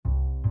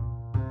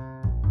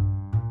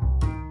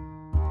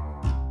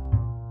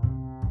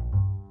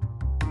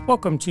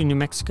Welcome to New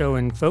Mexico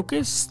in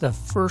Focus, the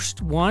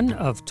first one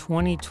of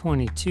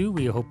 2022.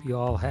 We hope you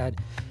all had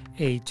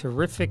a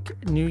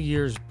terrific New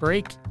Year's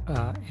break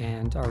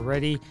and are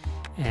ready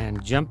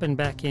and jumping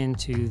back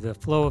into the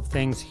flow of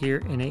things here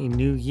in a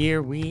new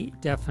year. We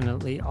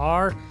definitely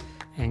are,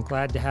 and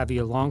glad to have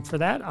you along for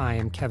that. I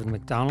am Kevin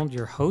McDonald,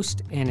 your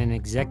host and an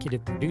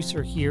executive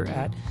producer here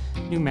at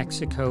New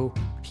Mexico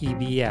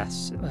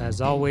PBS.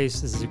 As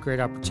always, this is a great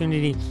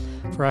opportunity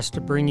for us to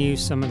bring you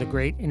some of the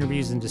great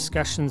interviews and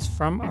discussions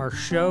from our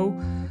show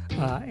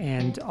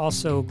and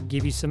also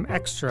give you some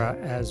extra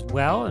as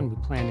well. And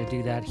we plan to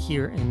do that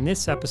here in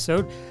this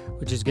episode,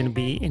 which is going to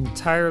be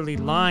entirely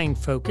line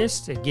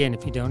focused. Again,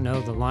 if you don't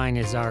know, the line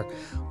is our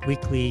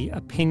weekly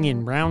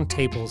opinion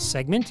roundtable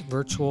segment,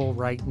 virtual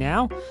right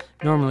now.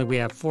 Normally we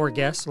have 4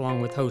 guests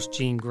along with host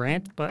Gene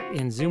Grant, but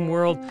in Zoom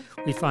world,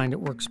 we find it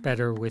works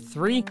better with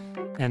 3.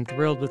 And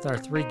thrilled with our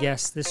 3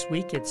 guests this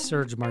week. It's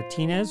Serge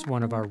Martinez,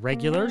 one of our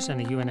regulars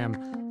and a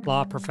UNM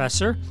law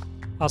professor.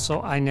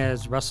 Also,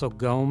 Inez Russell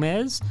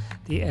Gomez,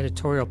 the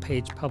editorial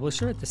page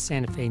publisher at the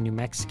Santa Fe New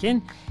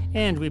Mexican.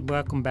 And we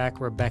welcome back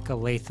Rebecca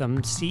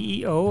Latham,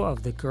 CEO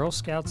of the Girl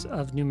Scouts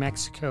of New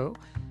Mexico.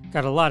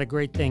 Got a lot of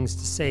great things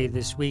to say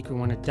this week. We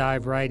want to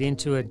dive right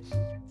into it.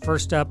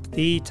 First up,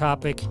 the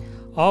topic.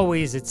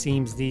 Always, it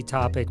seems, the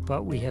topic,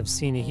 but we have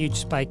seen a huge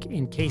spike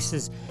in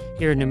cases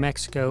here in New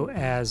Mexico,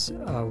 as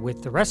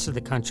with the rest of the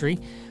country,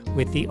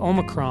 with the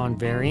Omicron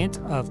variant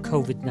of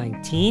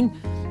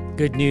COVID-19.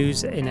 Good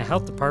news in a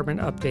health department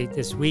update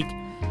this week.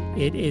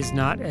 It is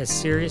not as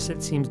serious.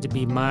 It seems to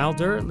be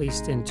milder, at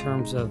least in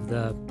terms of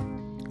the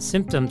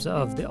symptoms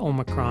of the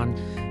Omicron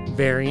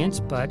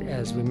variant. But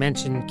as we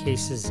mentioned,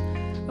 cases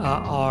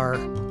are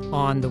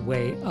on the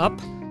way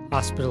up.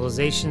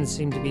 Hospitalizations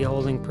seem to be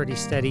holding pretty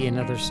steady,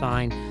 another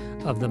sign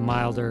of the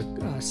milder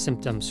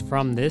symptoms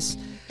from this.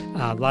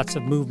 Lots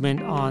of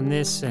movement on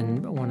this,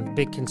 and one of the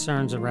big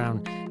concerns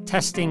around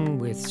testing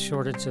with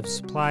shortage of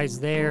supplies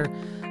there,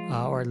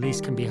 or at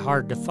least can be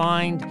hard to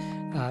find.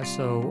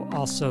 So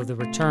also the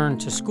return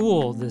to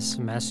school this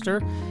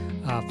semester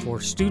for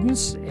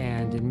students,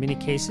 and in many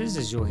cases,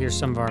 as you'll hear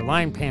some of our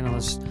line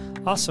panelists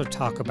also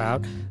talk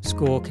about,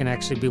 school can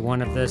actually be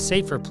one of the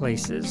safer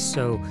places.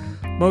 So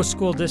most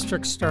school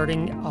districts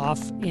starting off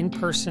in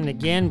person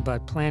again,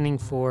 but planning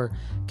for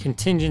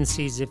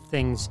contingencies if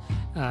things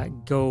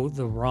go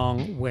the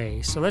wrong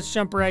way. So let's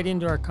jump right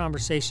into our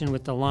conversation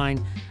with the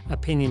Line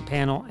Opinion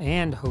Panel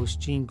and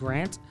host Gene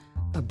Grant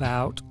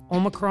about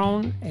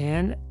Omicron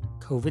and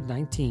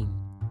COVID-19.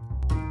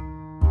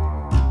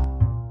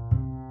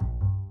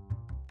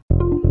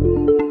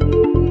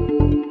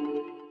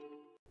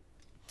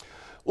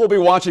 We'll be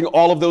watching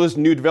all of those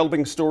new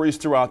developing stories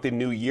throughout the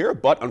new year,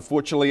 but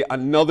unfortunately,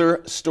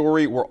 another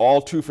story we're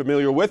all too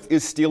familiar with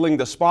is stealing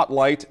the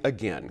spotlight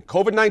again.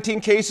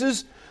 COVID-19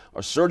 cases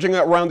are surging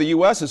around the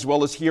U.S. as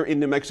well as here in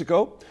New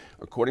Mexico.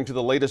 According to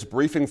the latest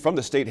briefing from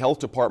the state health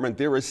department,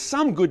 there is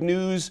some good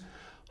news.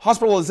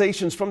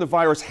 Hospitalizations from the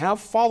virus have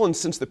fallen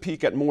since the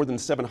peak at more than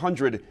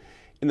 700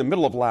 in the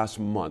middle of last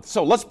month.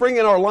 So let's bring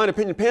in our Line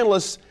Opinion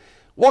panelists.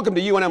 Welcome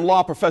to UNM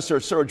Law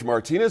Professor Serge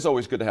Martinez.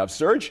 Always good to have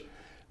Serge.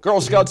 Girl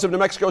Scouts of New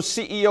Mexico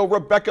CEO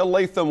Rebecca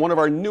Latham, one of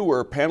our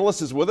newer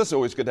panelists, is with us.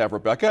 Always good to have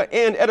Rebecca.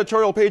 And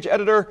editorial page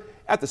editor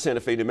at the Santa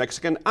Fe New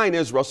Mexican,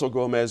 Inez Russell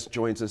Gomez,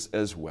 joins us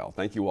as well.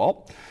 Thank you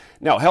all.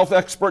 Now, health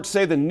experts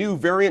say the new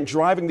variant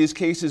driving these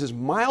cases is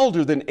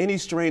milder than any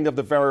strain of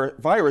the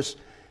virus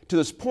to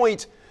this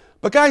point.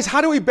 But guys,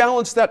 how do we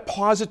balance that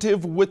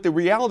positive with the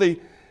reality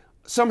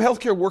some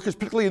healthcare workers,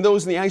 particularly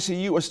those in the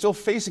ICU, are still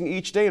facing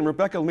each day? And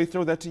Rebecca, let me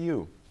throw that to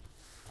you.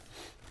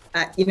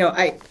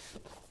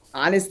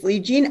 Honestly,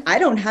 Gene, I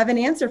don't have an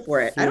answer for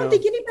it. I don't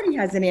think anybody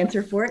has an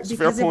answer for it,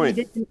 because if we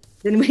didn't,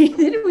 then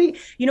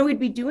we'd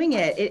be doing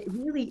it. It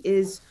really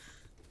is.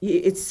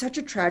 It's such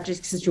a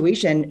tragic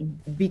situation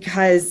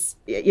because,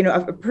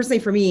 personally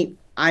for me,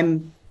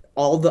 I'm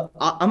all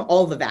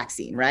the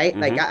vaccine, right?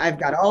 Mm-hmm. Like I've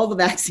got all the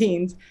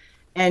vaccines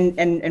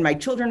and my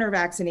children are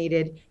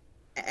vaccinated,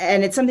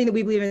 and it's something that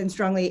we believe in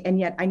strongly. And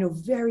yet I know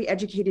very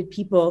educated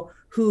people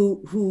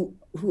who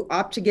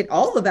opt to get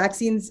all the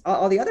vaccines,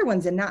 all the other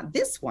ones, and not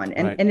this one.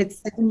 And, and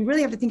it's like, when you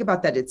really have to think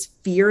about that, it's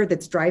fear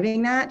that's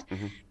driving that.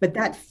 Mm-hmm. But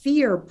that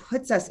fear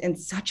puts us in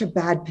such a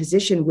bad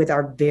position with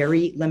our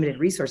very limited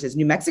resources.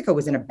 New Mexico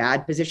was in a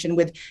bad position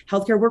with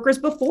healthcare workers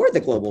before the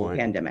global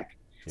pandemic.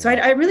 Yeah. So I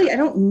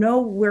don't know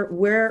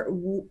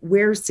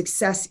where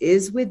success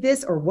is with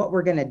this or what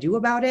we're going to do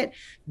about it,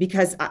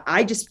 because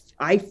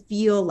I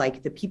feel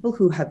like the people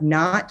who have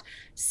not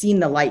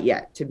seen the light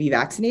yet to be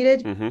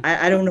vaccinated, mm-hmm.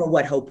 I don't know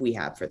what hope we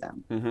have for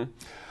them.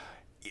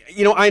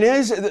 Mm-hmm.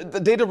 Inez,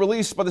 the data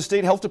released by the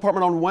state health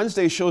department on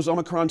Wednesday shows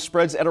Omicron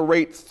spreads at a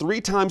rate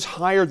 3 times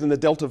higher than the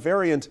Delta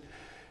variant,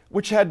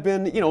 which had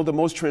been, the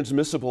most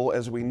transmissible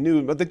as we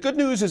knew. But the good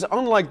news is,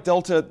 unlike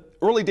Delta,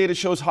 early data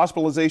shows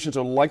hospitalizations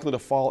are likely to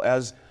fall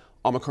as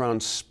Omicron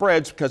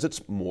spreads because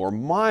it's more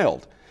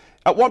mild.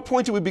 At what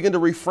point do we begin to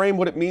reframe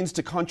what it means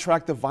to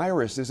contract the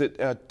virus? Is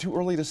it too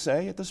early to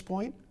say at this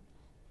point?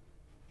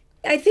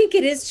 I think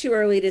it is too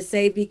early to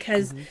say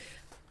because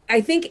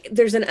I think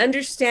there's an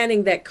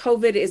understanding that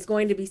COVID is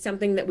going to be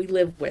something that we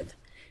live with,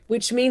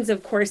 which means,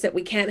 of course, that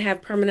we can't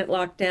have permanent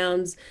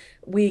lockdowns.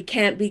 We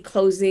can't be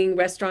closing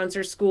restaurants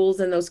or schools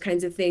and those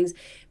kinds of things.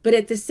 But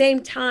at the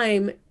same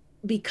time,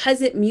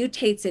 because it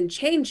mutates and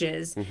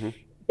changes,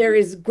 there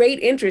is great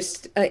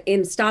interest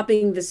in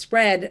stopping the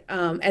spread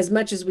as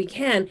much as we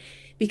can,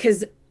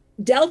 because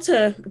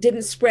Delta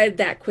didn't spread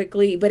that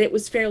quickly, but it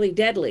was fairly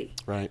deadly.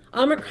 Right.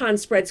 Omicron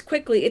spreads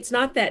quickly. It's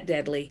not that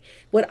deadly.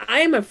 What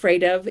I am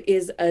afraid of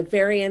is a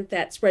variant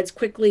that spreads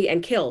quickly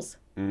and kills.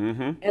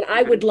 And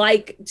I would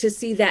like to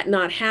see that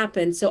not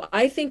happen. So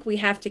I think we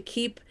have to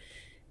keep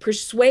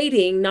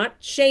persuading, not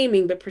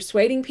shaming, but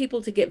persuading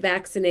people to get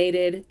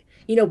vaccinated,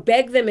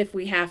 beg them if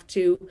we have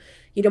to,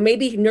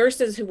 maybe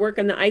nurses who work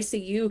in the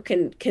ICU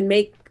can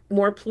make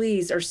more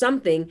pleas or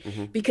something,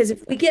 because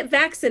if we get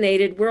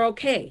vaccinated, we're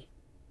okay.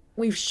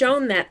 We've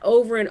shown that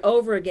over and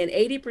over again.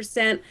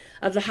 80%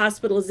 of the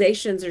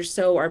hospitalizations or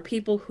so are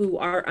people who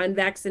are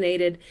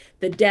unvaccinated.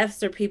 The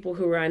deaths are people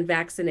who are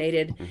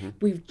unvaccinated.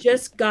 We've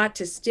just got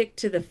to stick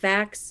to the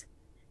facts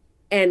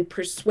and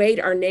persuade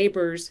our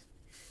neighbors,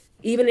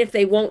 even if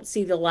they won't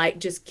see the light,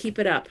 just keep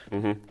it up.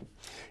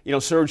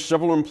 Serge,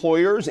 several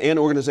employers and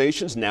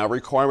organizations now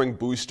requiring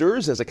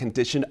boosters as a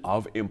condition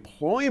of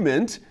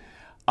employment.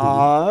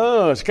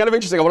 It's kind of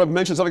interesting. I want to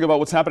mention something about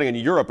what's happening in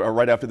Europe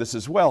right after this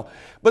as well.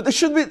 But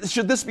should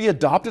this be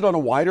adopted on a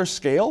wider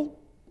scale?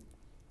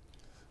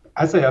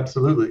 I say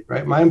absolutely,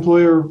 right? My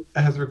employer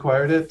has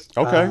required it.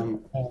 Okay.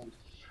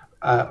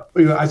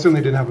 I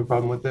certainly didn't have a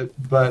problem with it,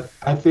 but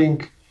I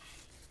think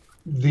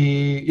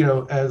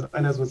as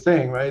Inez was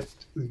saying, right?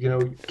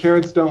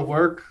 Carrots don't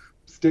work,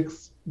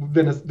 sticks,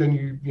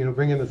 then you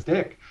bring in the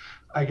stick,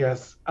 I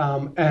guess.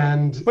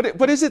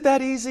 But is it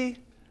that easy?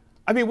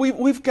 I mean,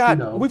 we've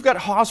got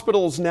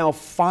hospitals now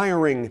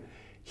firing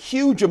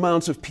huge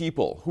amounts of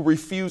people who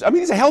refuse. I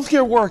mean, these are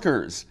healthcare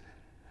workers,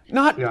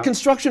 not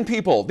construction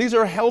people. These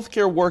are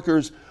healthcare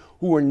workers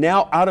who are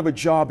now out of a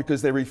job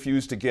because they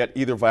refuse to get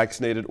either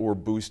vaccinated or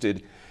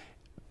boosted.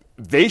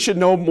 They should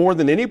know more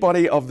than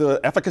anybody of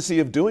the efficacy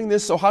of doing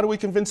this. So how do we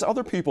convince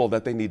other people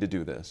that they need to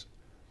do this?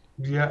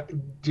 Yeah,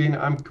 Gene,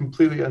 I'm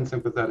completely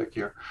unsympathetic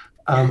here.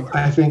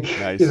 I think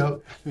nice.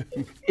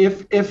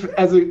 If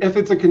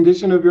it's a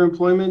condition of your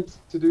employment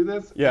to do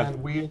this,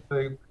 and we as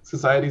the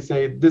society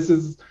say this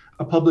is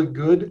a public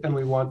good and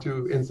we want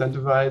to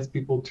incentivize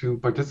people to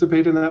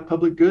participate in that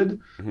public good,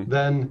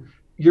 then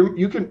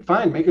you can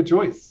make a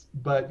choice,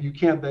 but you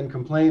can't then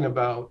complain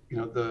about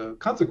the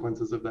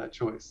consequences of that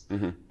choice.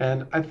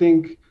 And I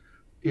think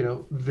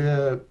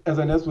as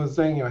Inez was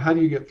saying, how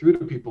do you get through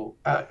to people?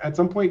 At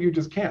some point, you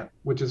just can't,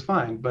 which is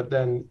fine. But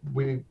then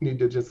we need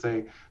to just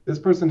say, this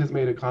person has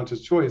made a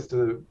conscious choice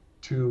to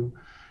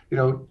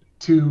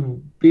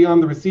be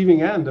on the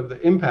receiving end of the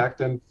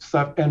impact and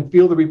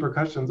feel the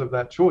repercussions of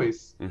that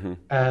choice.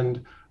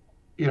 And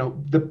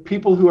the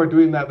people who are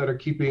doing that are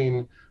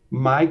keeping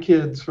my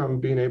kids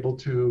from being able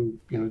to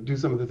do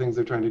some of the things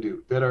they're trying to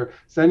do, that are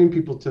sending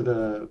people to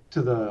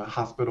the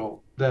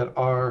hospital, that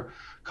are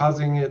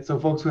causing it so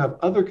folks who have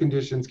other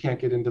conditions can't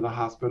get into the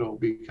hospital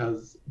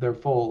because they're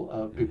full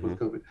of people with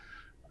COVID.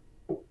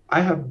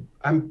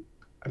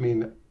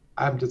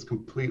 I'm just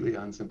completely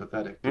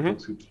unsympathetic to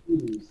folks who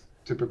choose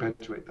to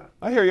perpetuate that.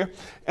 I hear you.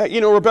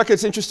 Rebecca,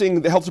 it's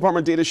interesting. The health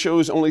department data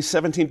shows only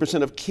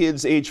 17% of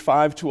kids age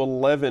 5 to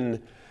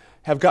 11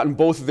 have gotten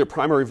both of their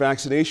primary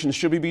vaccinations.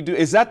 Should we be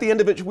is that the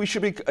end of it? We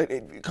should be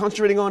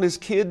concentrating on as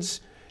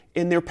kids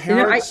and their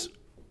parents.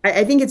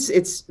 I think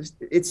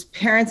it's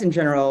parents in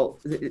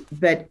general,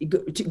 but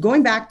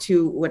going back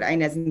to what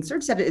Inez and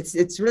Serge said,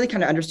 it's really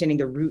kind of understanding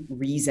the root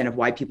reason of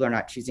why people are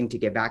not choosing to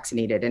get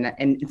vaccinated.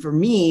 And for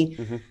me,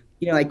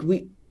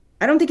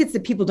 I don't think it's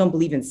that people don't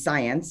believe in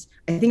science.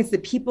 I think it's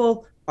that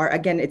people are,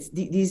 again,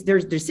 their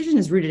decision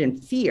is rooted in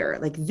fear.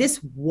 Like,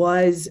 this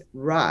was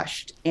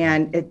rushed,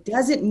 and it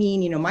doesn't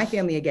mean, my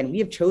family, again, we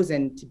have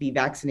chosen to be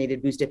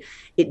vaccinated, boosted.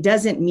 It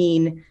doesn't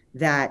mean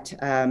that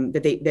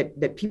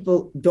that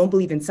people don't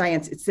believe in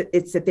science.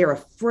 It's that they're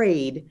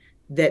afraid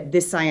that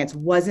this science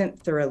wasn't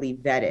thoroughly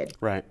vetted.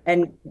 Right.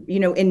 And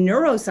in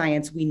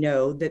neuroscience, we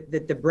know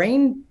that the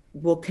brain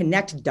will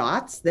connect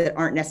dots that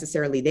aren't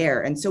necessarily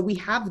there. And so we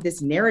have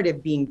this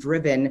narrative being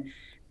driven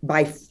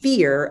by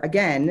fear,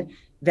 again,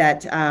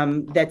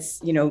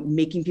 that's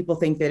making people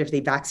think that if they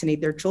vaccinate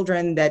their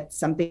children, that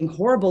something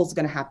horrible is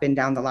going to happen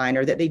down the line,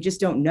 or that they just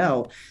don't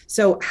know.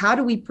 So how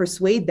do we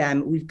persuade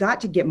them? We've got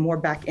to get more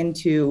back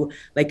into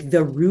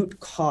the root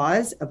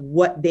cause of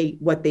what they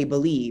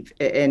believe,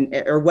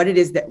 or what it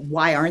is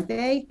why aren't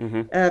they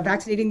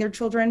vaccinating their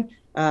children?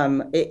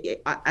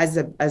 As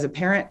a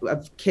parent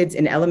of kids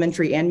in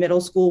elementary and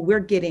middle school, we're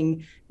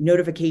getting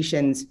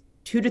notifications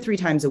 2 to 3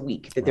 times a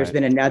week that there's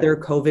been another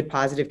COVID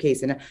positive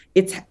case, and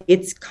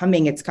it's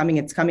coming.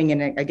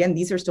 And again,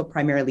 these are still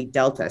primarily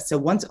Delta. So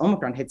once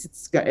Omicron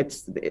hits,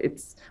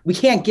 it's we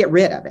can't get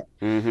rid of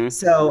it.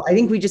 So I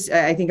think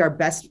I think our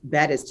best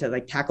bet is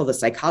to tackle the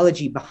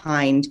psychology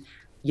behind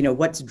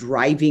what's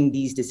driving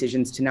these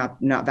decisions to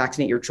not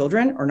vaccinate your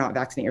children or not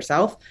vaccinate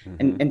yourself,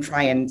 and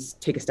try and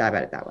take a stab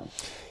at it that way.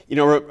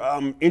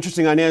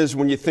 Interesting, Inez,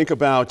 when you think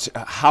about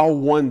how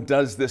one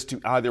does this to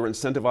either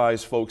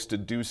incentivize folks to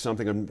do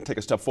something and take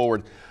a step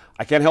forward,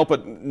 I can't help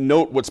but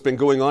note what's been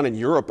going on in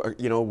Europe.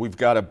 We've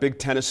got a big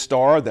tennis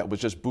star that was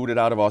just booted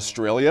out of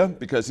Australia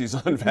because he's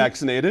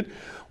unvaccinated.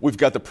 We've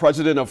got the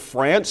president of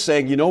France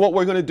saying, you know what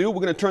we're going to do?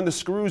 We're going to turn the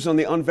screws on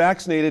the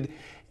unvaccinated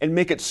and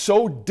make it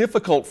so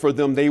difficult for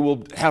them they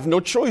will have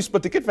no choice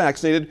but to get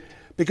vaccinated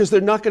because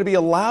they're not going to be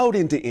allowed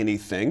into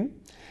anything.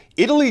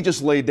 Italy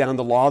just laid down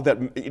the law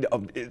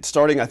that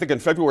starting, I think in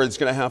February, it's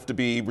going to have to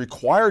be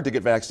required to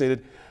get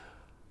vaccinated.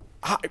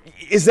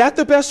 Is that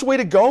the best way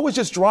to go, is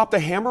just drop the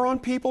hammer on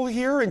people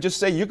here and just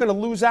say you're going to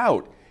lose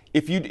out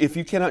if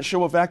you cannot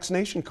show a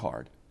vaccination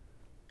card?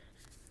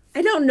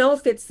 I don't know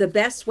if it's the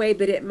best way,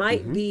 but it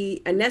might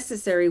be a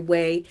necessary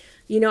way.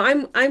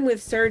 I'm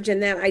with Serge in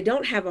that I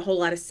don't have a whole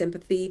lot of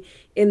sympathy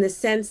in the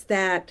sense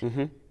that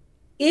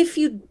if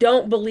you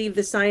don't believe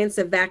the science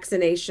of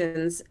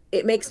vaccinations,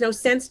 it makes no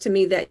sense to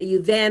me that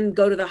you then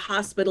go to the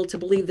hospital to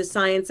believe the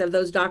science of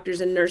those doctors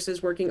and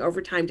nurses working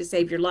overtime to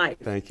save your life.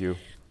 Thank you.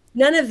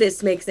 None of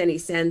this makes any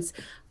sense.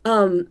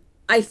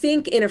 I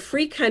think in a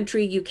free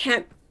country, you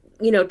can't,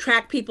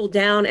 track people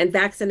down and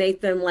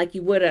vaccinate them like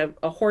you would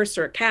a horse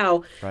or a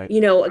cow, right,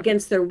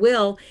 against their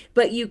will.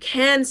 But you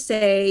can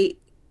say,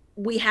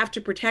 we have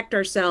to protect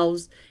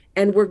ourselves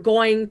and we're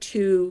going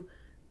to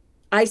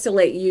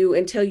isolate you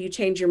until you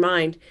change your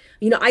mind.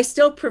 I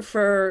still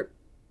prefer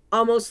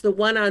almost the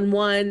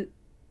one-on-one,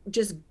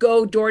 just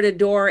go door to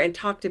door and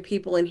talk to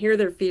people and hear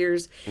their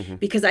fears,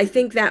 because I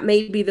think that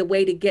may be the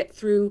way to get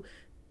through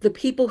the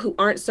people who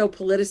aren't so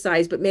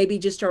politicized, but maybe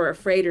just are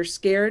afraid or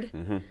scared,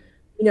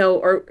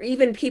 or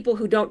even people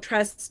who don't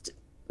trust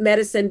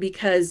medicine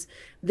because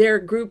their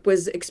group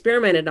was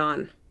experimented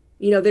on.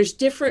 There's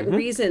different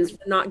reasons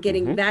for not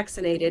getting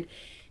vaccinated,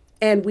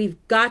 and we've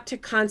got to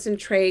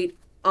concentrate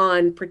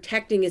on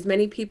protecting as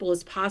many people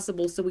as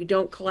possible so we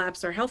don't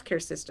collapse our healthcare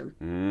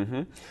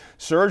system.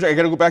 Serge, I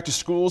got to go back to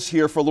schools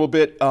here for a little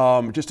bit,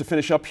 just to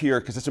finish up here,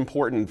 because it's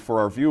important for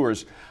our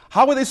viewers.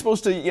 How are they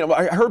supposed to,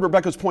 I heard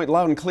Rebecca's point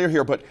loud and clear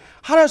here, but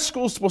how are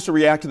schools supposed to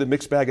react to the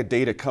mixed bag of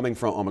data coming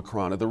from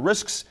Omicron? Are the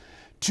risks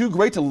too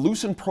great to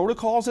loosen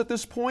protocols at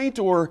this point,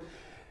 or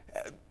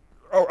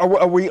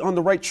are we on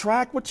the right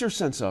track? What's your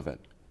sense of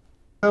it?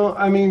 Well,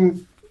 I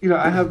mean,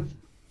 I have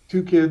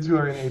 2 kids who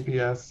are in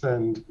APS,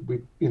 and we,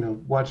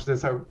 watch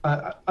this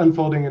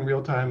unfolding in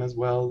real time as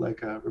well,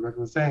 like Rebecca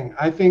was saying.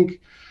 I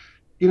think,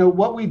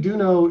 what we do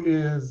know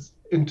is,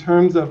 in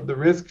terms of the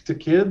risk to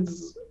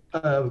kids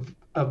of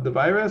the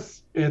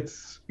virus,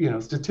 it's,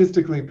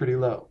 statistically pretty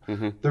low.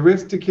 The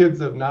risk to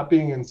kids of not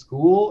being in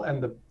school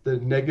and the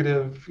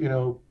negative,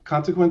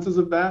 consequences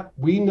of that,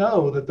 we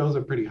know that those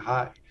are pretty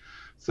high.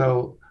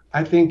 So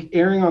I think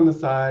erring on the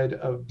side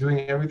of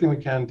doing everything we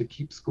can to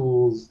keep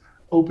schools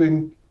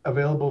open,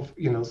 available,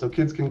 so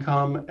kids can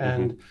come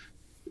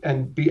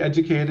and be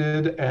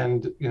educated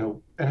and,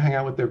 and hang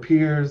out with their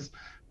peers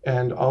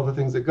and all the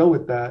things that go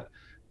with that.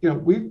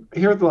 We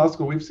here at the law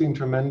school, we've seen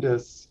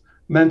tremendous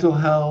mental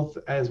health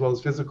as well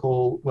as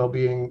physical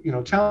well-being,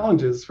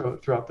 challenges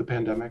throughout the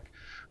pandemic.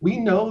 We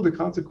know the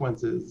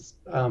consequences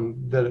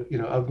that,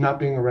 of not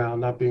being around,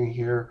 not being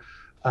here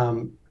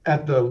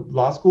at the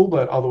law school,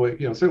 but all the way,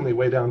 certainly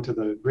way down to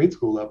the grade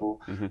school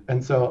level.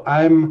 And so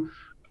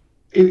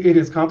it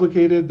is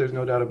complicated. There's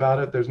no doubt about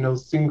it. There's no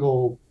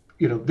single,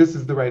 this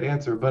is the right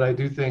answer. But I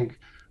do think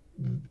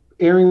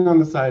erring on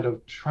the side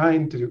of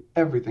trying to do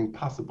everything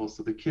possible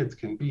so the kids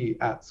can be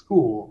at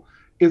school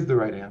is the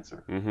right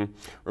answer.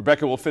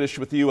 Rebecca, we'll finish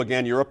with you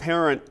again. You're a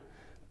parent.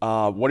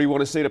 What do you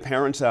want to say to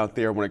parents out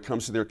there when it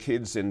comes to their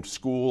kids in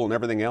school and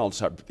everything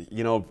else?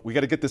 We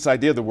got to get this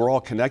idea that we're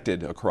all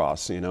connected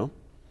across,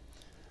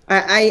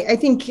 I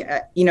think,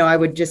 I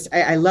would just,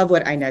 I love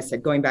what Inez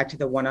said, going back to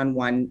the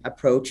one-on-one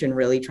approach and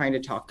really trying to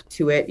talk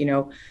to it,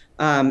 and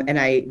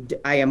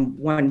I am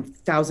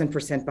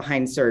 1000%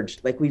 behind Serge.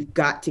 Like, we've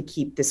got to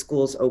keep the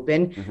schools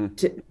open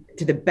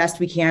to the best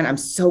we can. I'm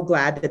so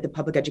glad that the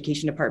Public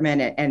Education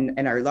Department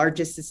and our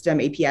largest system,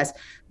 APS,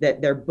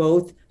 that they're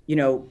both,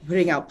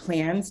 putting out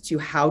plans to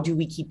how do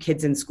we keep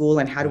kids in school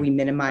and how do we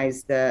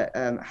minimize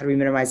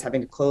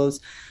having to close.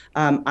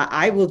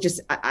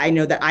 I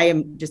know that I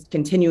am just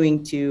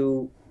continuing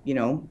to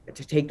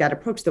take that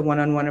approach, the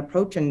one-on-one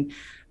approach. And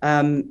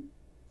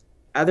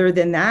other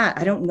than that,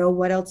 I don't know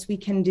what else we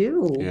can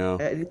do.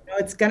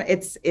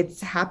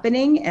 It's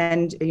happening.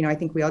 And, I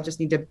think we all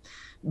just need to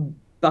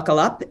buckle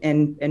up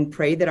and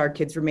pray that our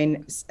kids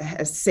remain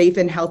safe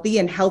and healthy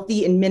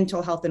in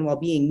mental health and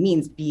well-being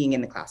means being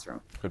in the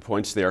classroom. Good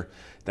points there.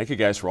 Thank you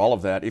guys for all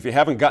of that. If you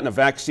haven't gotten a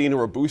vaccine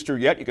or a booster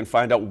yet, you can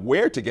find out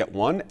where to get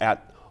one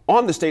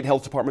on the State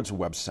Health Department's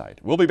website.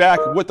 We'll be back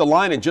with The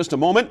Line in just a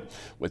moment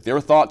with their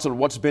thoughts on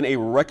what's been a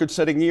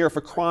record-setting year for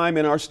crime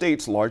in our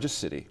state's largest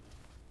city.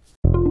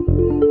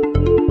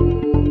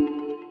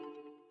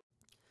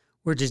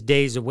 We're just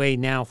days away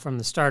now from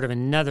the start of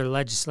another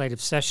legislative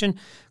session.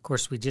 Of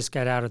course, we just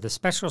got out of the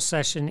special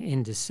session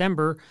in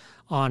December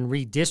on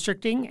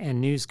redistricting, and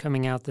news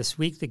coming out this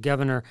week. The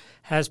governor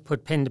has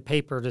put pen to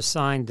paper to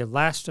sign the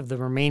last of the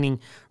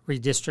remaining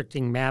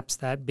redistricting maps,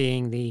 that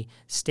being the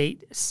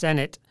state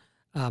Senate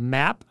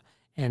map.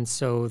 And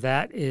so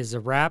that is a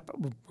wrap,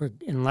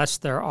 unless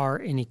there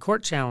are any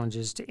court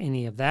challenges to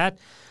any of that.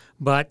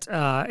 But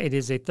it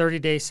is a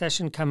 30-day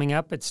session coming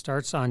up. It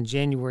starts on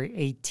January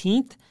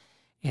 18th.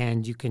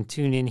 And you can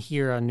tune in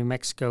here on New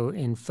Mexico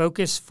in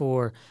Focus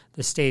for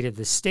the state of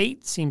the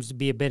state. Seems to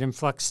be a bit in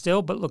flux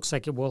still, but looks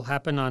like it will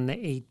happen on the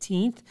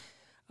 18th.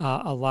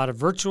 A lot of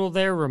virtual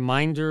there.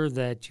 Reminder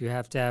that you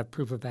have to have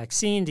proof of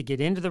vaccine to get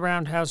into the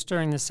Roundhouse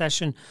during the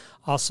session.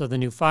 Also, the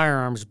new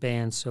firearms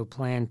ban, so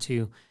plan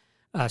to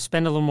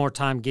spend a little more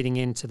time getting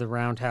into the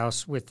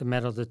Roundhouse with the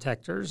metal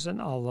detectors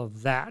and all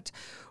of that.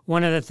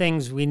 One of the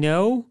things we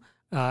know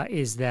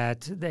is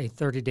that a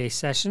 30-day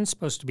session is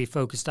supposed to be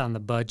focused on the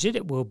budget.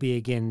 It will be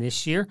again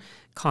this year,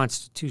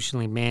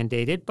 constitutionally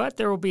mandated, but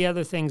there will be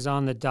other things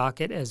on the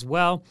docket as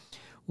well.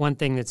 One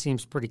thing that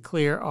seems pretty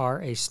clear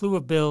are a slew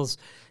of bills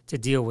to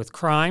deal with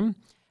crime.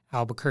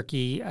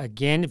 Albuquerque,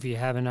 again, if you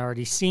haven't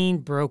already seen,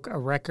 broke a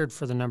record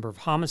for the number of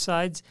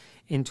homicides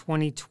in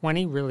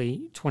 2020,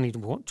 really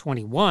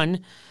 2021,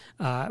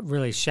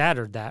 really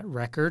shattered that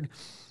record.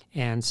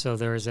 And so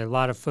there is a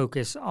lot of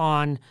focus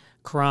on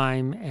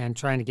crime and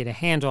trying to get a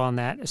handle on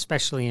that,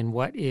 especially in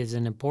what is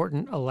an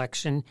important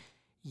election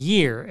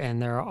year.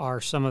 And there are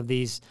some of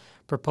these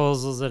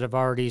proposals that have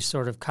already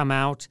sort of come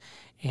out,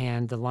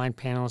 and the line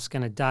panel is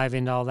going to dive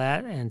into all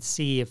that and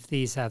see if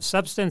these have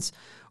substance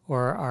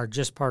or are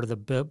just part of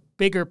the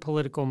bigger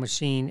political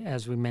machine,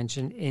 as we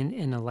mentioned, in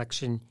an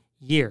election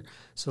year.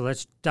 So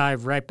let's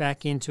dive right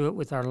back into it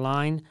with our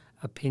line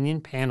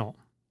opinion panel.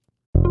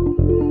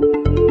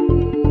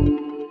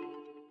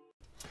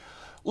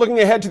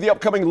 Looking ahead to the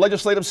upcoming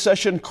legislative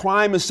session,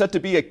 crime is set to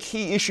be a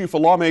key issue for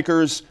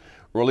lawmakers.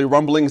 Early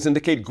rumblings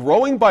indicate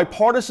growing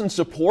bipartisan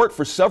support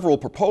for several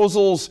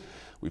proposals.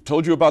 We've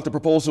told you about the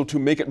proposal to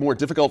make it more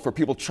difficult for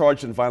people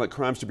charged in violent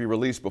crimes to be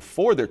released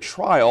before their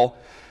trial.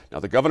 Now,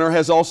 the governor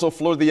has also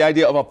floated the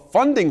idea of a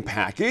funding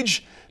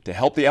package to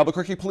help the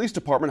Albuquerque Police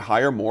Department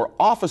hire more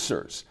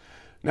officers.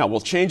 Now,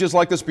 will changes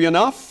like this be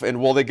enough, and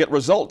will they get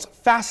results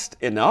fast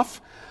enough?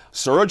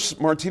 Surge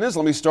Martinez,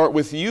 let me start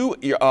with you.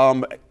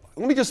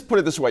 Let me just put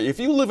it this way.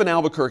 If you live in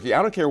Albuquerque,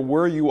 I don't care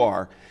where you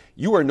are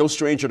no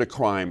stranger to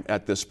crime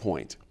at this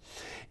point.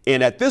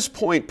 And at this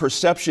point,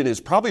 perception is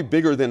probably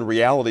bigger than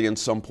reality in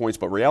some points,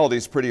 but reality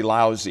is pretty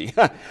lousy.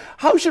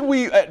 How should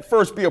we at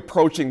first be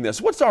approaching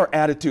this? What's our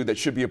attitude that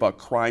should be about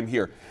crime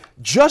here?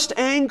 Just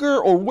anger,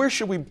 or where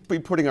should we be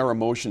putting our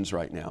emotions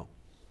right now?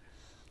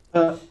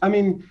 I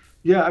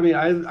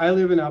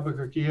live in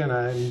Albuquerque, and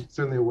I'm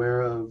certainly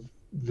aware of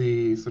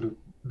the sort of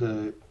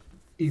the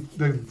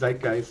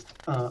zeitgeist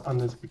on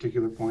this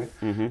particular point.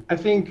 Mm-hmm. I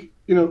think,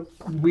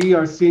 we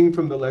are seeing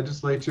from the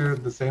legislature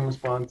the same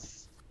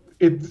response.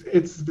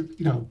 It's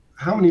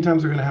how many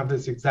times are we going to have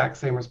this exact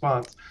same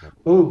response?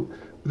 Oh,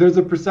 there's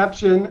a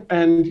perception,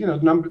 and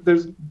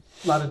there's a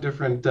lot of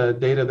different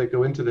data that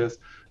go into this,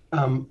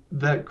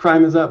 that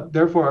crime is up.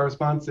 Therefore, our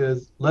response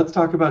is, let's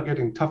talk about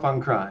getting tough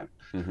on crime,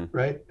 mm-hmm.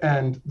 right?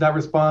 And that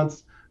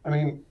response,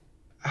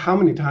 how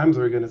many times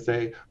are we going to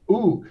say,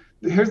 ooh,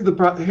 here's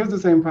the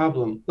same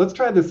problem. Let's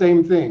try the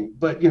same thing,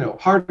 but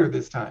harder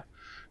this time,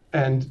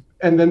 and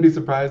then be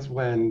surprised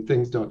when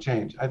things don't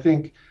change. I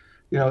think,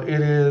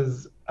 it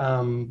is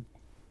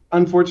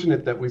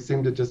unfortunate that we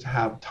seem to just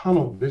have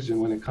tunnel vision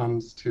when it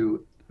comes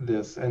to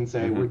this and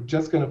say, mm-hmm. we're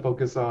just going to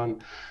focus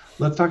on,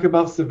 let's talk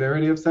about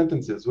severity of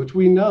sentences, which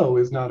we know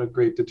is not a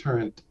great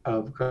deterrent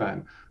of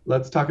crime.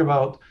 Let's talk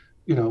about,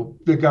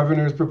 the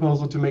governor's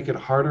proposal to make it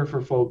harder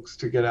for folks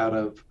to get out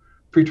of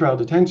pretrial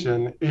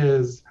detention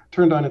is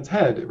turned on its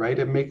head, right?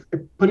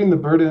 Putting the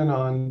burden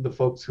on the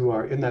folks who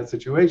are in that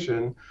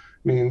situation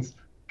means,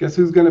 guess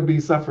who's going to be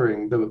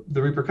suffering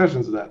the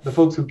repercussions of that? The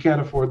folks who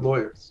can't afford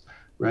lawyers,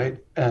 right?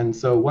 And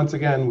so once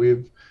again,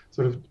 we've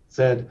sort of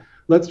said,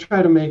 let's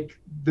try to make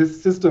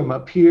this system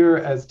appear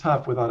as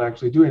tough without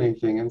actually doing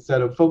anything,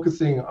 instead of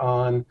focusing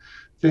on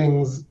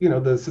things,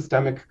 the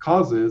systemic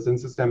causes and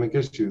systemic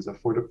issues,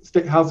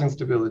 state housing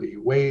stability,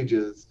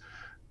 wages,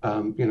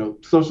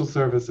 social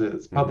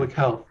services, public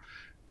mm-hmm. health,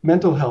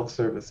 mental health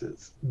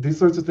services. These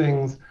sorts of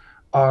things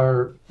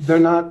they're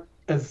not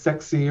as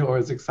sexy or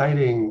as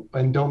exciting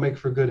and don't make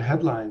for good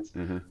headlines.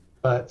 Mm-hmm.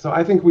 But so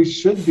I think we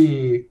should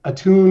be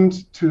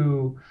attuned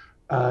to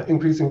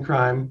increasing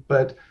crime,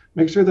 but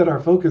make sure that our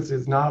focus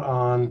is not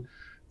on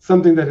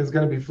something that is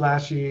going to be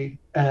flashy.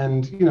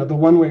 And, the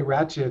one-way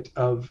ratchet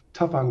of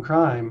tough on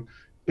crime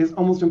is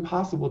almost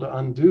impossible to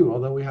undo,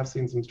 although we have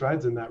seen some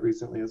strides in that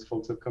recently as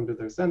folks have come to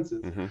their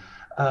senses. Mm-hmm.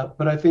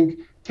 But I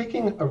think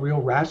taking a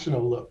real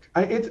rational look,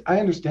 I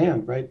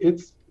understand, right?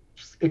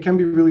 It can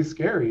be really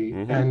scary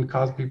mm-hmm. and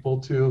cause people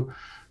to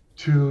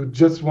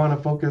just want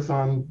to focus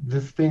on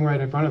this thing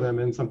right in front of them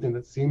and something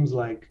that seems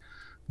like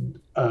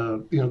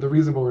the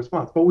reasonable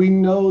response. But we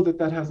know that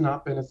that has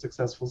not been a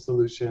successful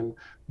solution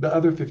the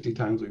other 50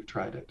 times we've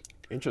tried it.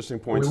 Interesting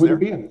points we there.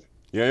 Be in it.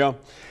 Yeah.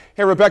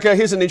 Hey, Rebecca,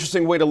 here's an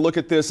interesting way to look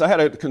at this. I had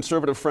a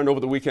conservative friend over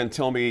the weekend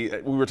tell me,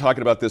 we were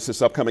talking about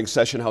this upcoming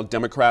session, how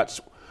Democrats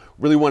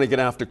really want to get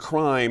after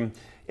crime.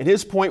 And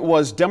his point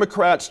was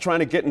Democrats trying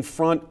to get in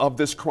front of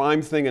this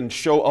crime thing and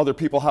show other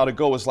people how to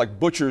go is like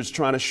butchers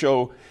trying to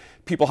show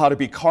people how to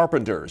be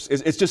carpenters.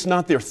 It's just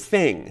not their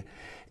thing.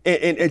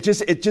 And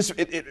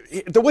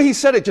the way he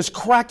said it just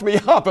cracked me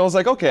up. I was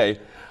like, okay,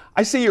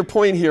 I see your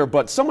point here,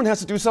 but someone has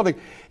to do something.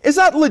 Is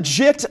that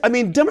legit? I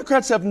mean,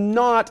 Democrats have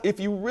not, if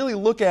you really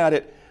look at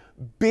it,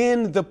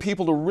 been the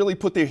people to really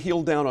put their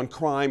heel down on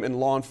crime and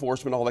law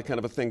enforcement, all that kind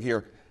of a thing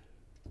here.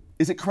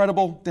 Is it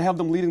credible to have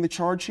them leading the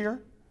charge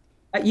here?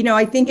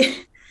 I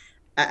think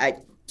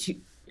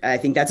I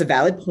think that's a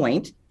valid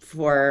point.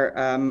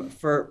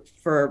 For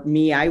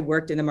me, I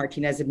worked in the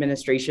Martinez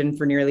administration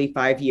for nearly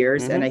 5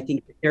 years, and I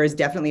think there is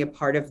definitely a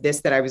part of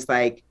this that I was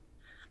like,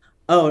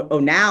 oh,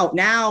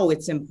 now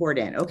it's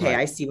important. Okay,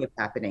 right. I see what's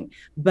happening.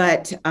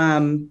 But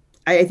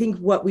I think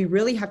what we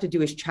really have to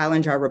do is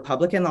challenge our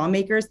Republican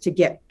lawmakers to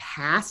get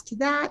past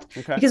that,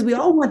 because we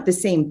all want the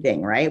same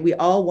thing, right? We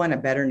all want a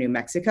better New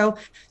Mexico.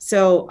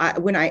 So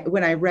when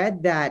I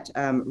read that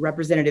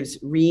Representatives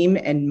Ream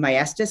and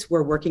Maestas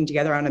were working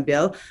together on a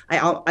bill,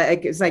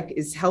 it was like,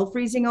 is hell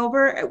freezing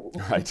over?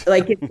 Right.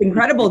 Like, it's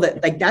incredible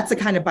that like that's the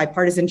kind of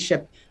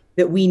bipartisanship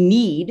that we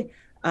need.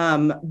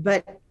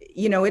 But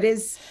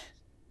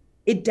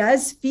it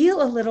does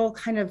feel a little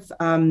kind of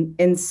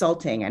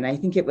insulting. And I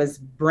think it was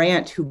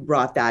Brandt who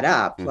brought that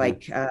up.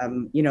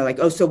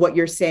 Oh, so what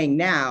you're saying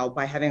now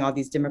by having all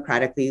these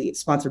democratically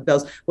sponsored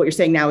bills, what you're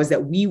saying now is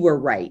that we were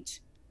right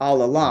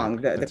all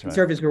along. The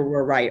conservatives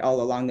were right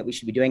all along that we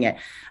should be doing it.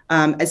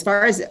 As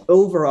far as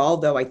overall,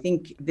 though, I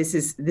think this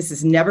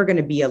is never going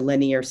to be a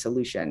linear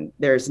solution.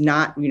 There's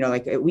not,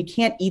 we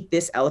can't eat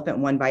this elephant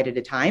one bite at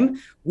a time.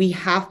 We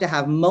have to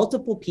have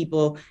multiple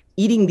people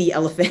eating the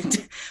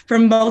elephant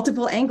from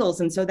multiple angles.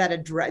 And so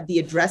that the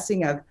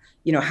addressing of,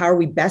 how are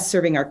we best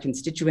serving our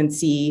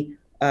constituency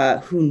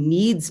who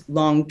needs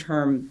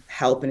long-term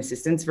help and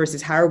assistance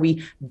versus how are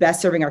we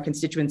best serving our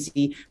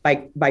constituency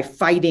by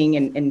fighting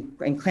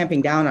and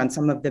clamping down on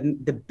some of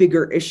the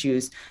bigger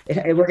issues.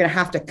 We're going to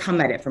have to come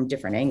at it from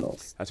different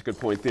angles. That's a good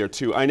point there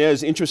too.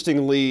 Inez,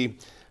 interestingly,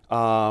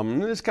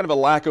 there's kind of a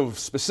lack of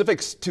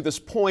specifics to this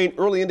point.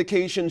 Early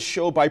indications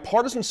show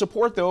bipartisan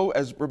support, though,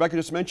 as Rebecca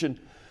just mentioned,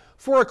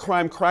 for a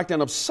crime crackdown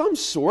of some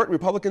sort.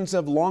 Republicans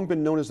have long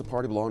been known as the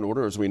party of law and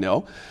order, as we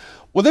know.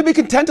 Will they be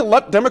content to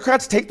let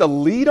Democrats take the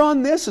lead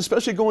on this,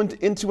 especially going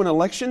into an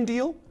election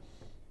deal?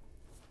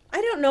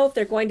 I don't know if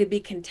they're going to be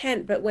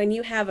content, but when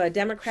you have a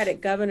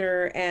Democratic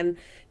governor and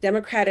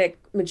Democratic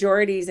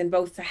majorities in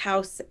both the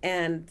House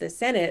and the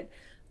Senate,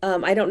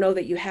 I don't know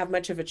that you have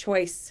much of a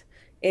choice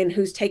in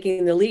who's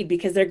taking the lead,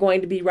 because they're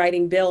going to be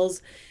writing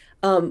bills.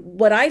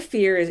 What I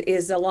fear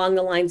is along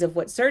the lines of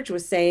what Serge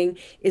was saying,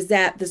 is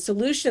that the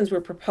solutions we're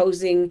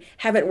proposing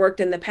haven't worked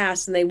in the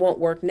past and they won't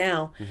work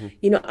now.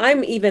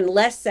 I'm even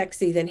less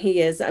sexy than he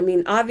is. I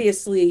mean,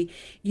 obviously,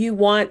 you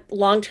want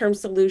long-term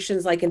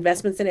solutions like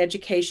investments in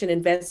education,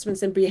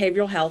 investments in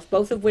behavioral health,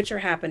 both of which are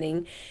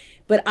happening.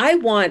 But I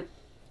want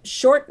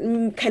short,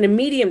 kind of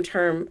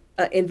medium-term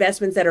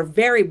investments that are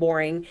very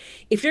boring.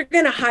 If you're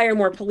going to hire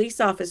more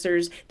police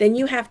officers, then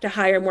you have to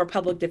hire more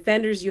public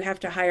defenders, you have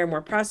to hire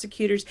more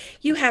prosecutors,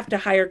 you have to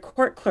hire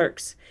court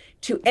clerks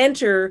to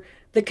enter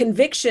the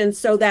convictions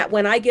so that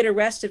when I get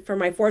arrested for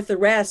my fourth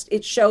arrest,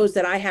 it shows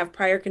that I have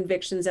prior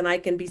convictions and I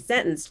can be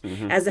sentenced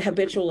as a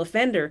habitual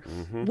offender.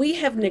 We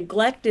have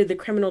neglected the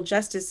criminal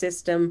justice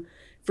system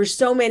for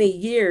so many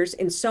years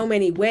in so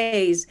many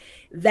ways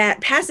that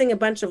passing a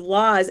bunch of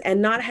laws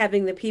and not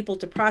having the people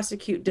to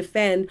prosecute,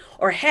 defend,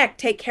 or heck,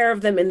 take care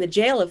of them in the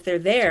jail if they're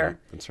there.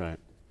 That's right.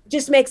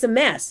 Just makes a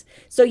mess.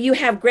 So you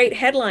have great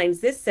headlines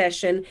this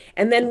session,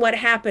 and then what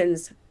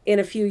happens in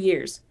a few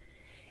years?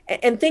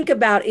 And think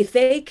about if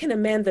they can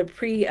amend the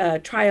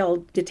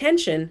pre-trial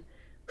detention,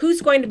 who's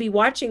going to be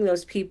watching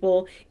those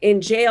people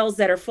in jails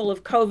that are full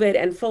of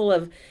COVID and full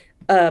of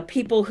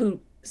people who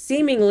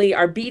seemingly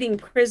are beating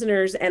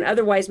prisoners and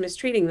otherwise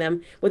mistreating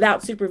them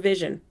without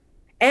supervision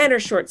and are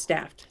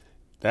short-staffed?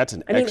 That's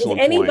an excellent point.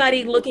 Is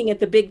anybody looking at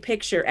the big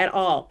picture at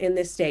all in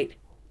this state?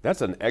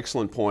 That's an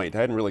excellent point.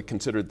 I hadn't really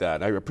considered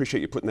that. I appreciate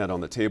you putting that on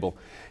the table.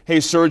 Hey,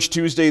 Serge,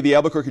 Tuesday, the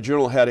Albuquerque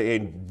Journal had a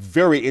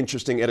very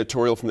interesting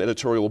editorial from the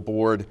editorial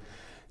board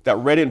that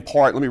read in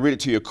part, let me read it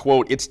to you,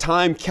 quote, "It's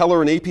time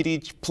Keller and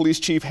APD Police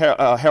Chief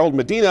Harold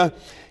Medina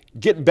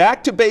get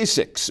back to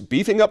basics.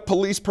 Beefing up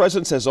police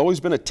presence has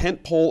always been a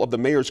tentpole of the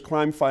mayor's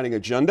crime-fighting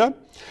agenda,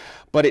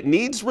 but it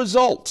needs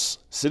results.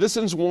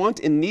 Citizens want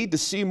and need to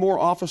see more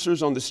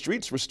officers on the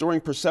streets,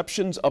 restoring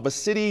perceptions of a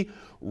city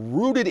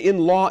rooted in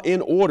law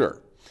and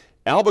order.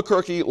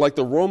 Albuquerque, like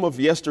the Rome of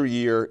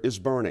yesteryear, is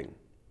burning."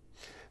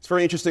 It's a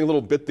very interesting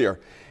little bit there.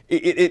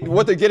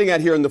 What they're getting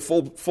at here in the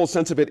full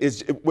sense of it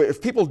is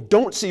if people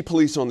don't see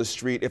police on the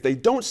street, if they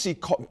don't see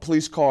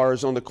police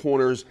cars on the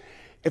corners,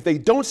 if they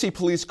don't see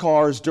police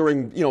cars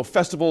during,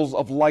 festivals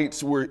of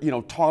lights where,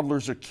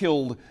 toddlers are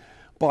killed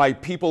by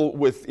people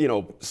with,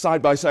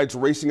 side-by-sides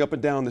racing up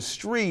and down the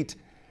street,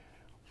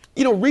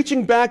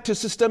 reaching back to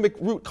systemic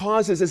root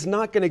causes is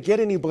not going to get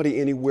anybody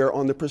anywhere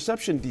on the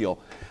perception deal.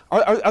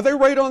 Are they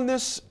right on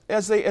this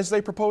as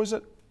they propose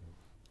it?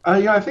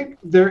 Yeah, I think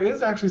there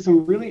is actually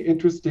some really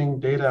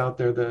interesting data out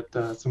there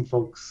that some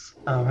folks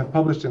have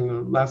published in the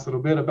last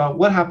little bit about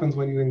what happens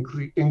when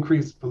you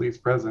increase police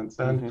presence.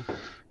 And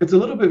it's a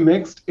little bit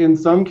mixed. In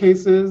some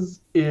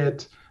cases,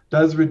 it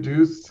does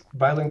reduce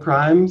violent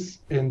crimes.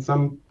 In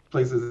some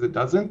places, it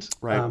doesn't.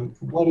 Right.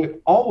 What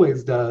it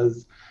always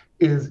does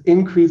is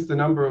increase the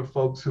number of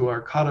folks who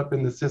are caught up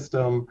in the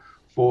system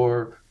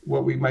for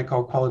what we might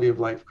call quality of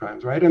life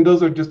crimes, right? And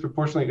those are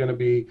disproportionately going to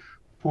be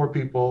poor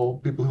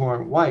people who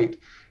aren't white.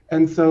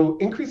 And so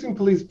increasing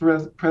police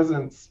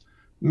presence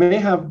may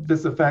have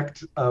this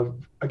effect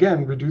of,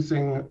 again,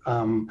 reducing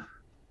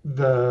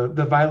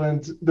the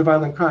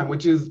violent crime,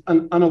 which is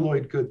an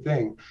unalloyed good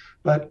thing.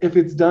 But if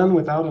it's done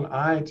without an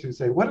eye to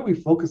say, what are we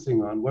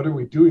focusing on? What are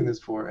we doing this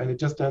for? And it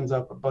just ends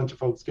up a bunch of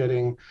folks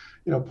getting,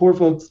 poor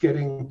folks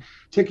getting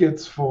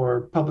tickets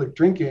for public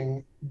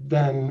drinking,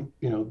 then,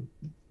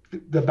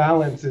 the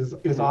balance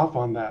is off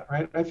on that,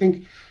 right? I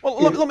think.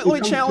 Well, let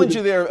me challenge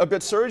you there a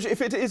bit, Serge.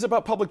 If it is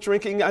about public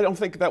drinking, I don't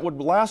think that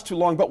would last too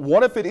long. But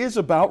what if it is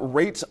about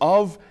rates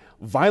of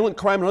violent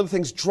crime and other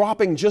things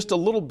dropping just a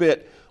little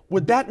bit?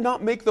 Would that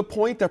not make the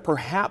point that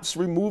perhaps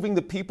removing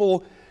the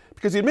people,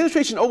 because the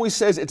administration always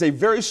says it's a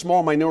very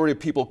small minority of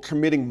people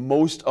committing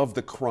most of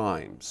the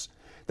crimes.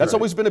 That's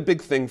always been a big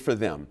thing for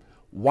them.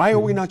 Why are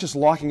we not just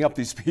locking up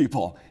these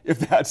people if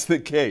that's the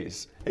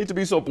case? I hate to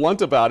be so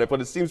blunt about it,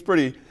 but it seems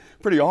pretty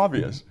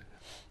obvious.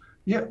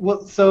 Yeah,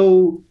 well,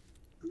 so,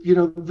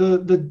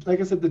 the like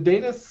I said, the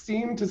data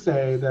seem to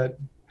say that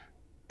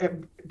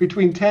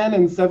between 10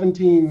 and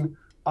 17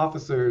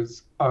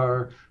 officers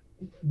are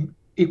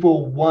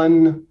equal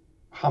one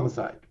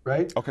homicide,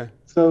 right? Okay.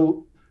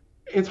 So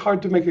it's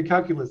hard to make a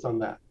calculus on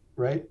that,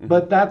 right?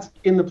 But that's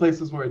in the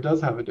places where it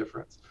does have a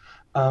difference.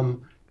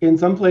 In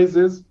some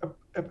places,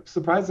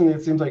 surprisingly,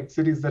 it seems like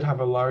cities that have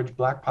a large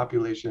Black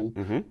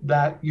population,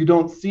 that you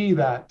don't see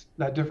that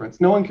difference.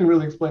 No one can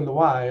really explain the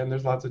why, and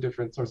there's lots of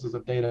different sources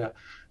of data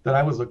that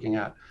I was looking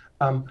at.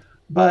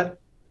 But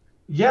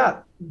yeah,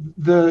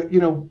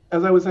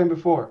 as I was saying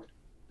before,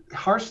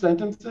 harsh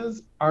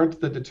sentences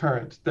aren't the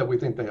deterrent that we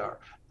think they are.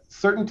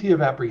 Certainty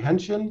of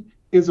apprehension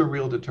is a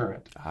real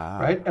deterrent,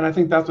 right? And I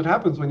think that's what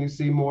happens when you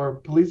see more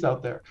police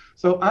out there.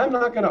 So I'm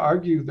not going to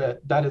argue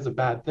that that is a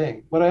bad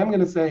thing. What I am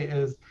going to say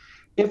is,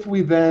 if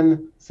we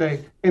then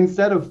say,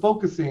 instead of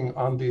focusing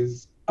on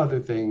these other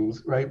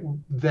things, right,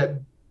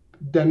 that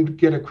then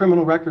get a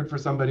criminal record for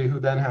somebody who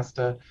then has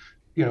to,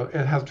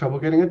 it has trouble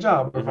getting a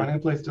job or finding a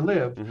place to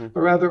live,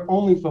 but rather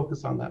only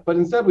focus on that. But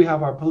instead we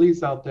have our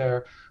police out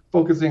there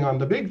focusing on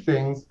the big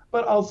things,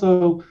 but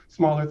also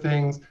smaller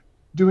things,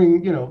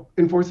 doing,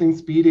 enforcing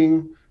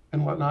speeding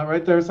and whatnot,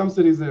 right? There are some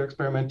cities that are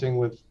experimenting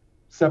with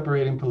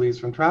separating police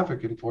from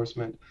traffic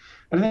enforcement.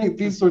 And I think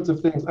these sorts of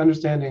things,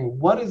 understanding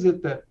what is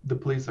it that the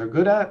police are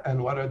good at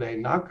and what are they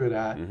not good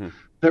at,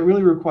 that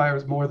really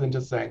requires more than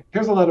just saying,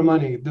 here's a lot of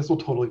money, this will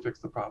totally fix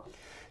the problem.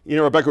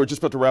 Rebecca, we're just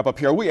about to wrap up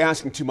here. Are we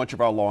asking too much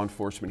of our law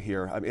enforcement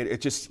here? I mean,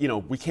 it just,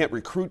 we can't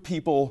recruit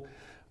people.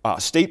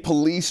 State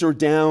police are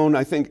down,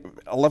 I think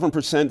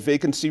 11%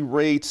 vacancy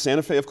rate.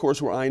 Santa Fe, of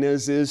course, where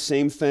Inez is,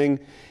 same thing.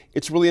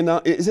 It's really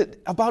not, is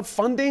it about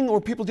funding, or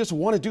people just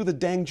want to do the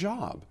dang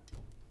job?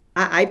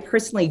 I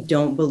personally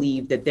don't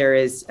believe that there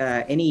is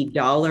any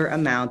dollar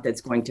amount that's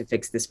going to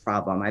fix this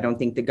problem. I don't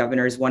think the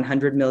governor's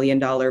 $100 million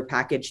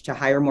package to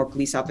hire more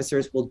police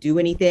officers will do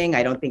anything.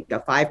 I don't think a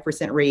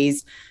 5%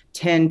 raise,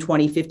 10,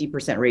 20,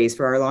 50% raise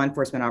for our law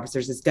enforcement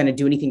officers is going to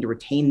do anything to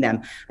retain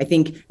them. I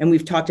think, and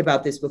we've talked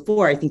about this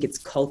before, I think it's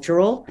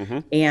cultural.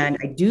 And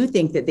I do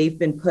think that they've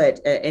been put,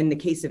 in the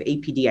case of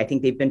APD, I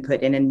think they've been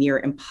put in a near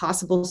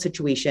impossible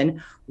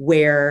situation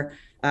where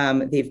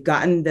they've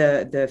gotten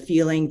the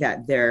feeling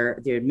that their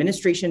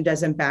administration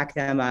doesn't back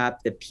them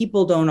up. The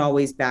people don't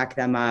always back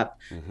them up.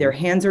 Their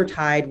hands are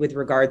tied with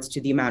regards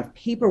to the amount of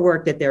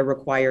paperwork that they're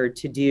required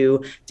to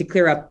do to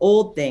clear up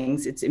old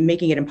things. It's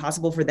making it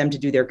impossible for them to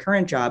do their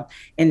current job.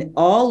 And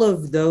all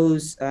of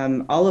those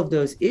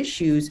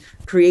issues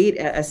create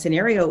a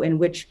scenario in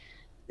which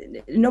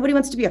nobody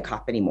wants to be a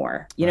cop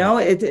anymore,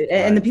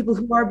 and the people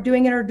who are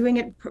doing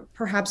it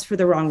perhaps for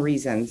the wrong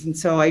reasons. And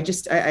so I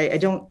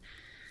don't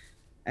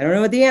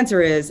know what the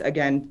answer is,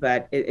 again,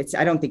 but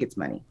I don't think it's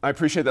money. I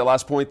appreciate that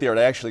last point there. It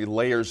actually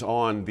layers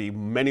on the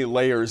many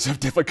layers of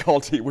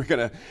difficulty we're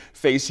going to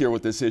face here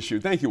with this issue.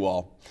 Thank you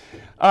all.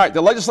 All right,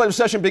 the legislative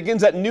session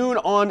begins at noon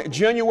on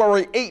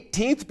January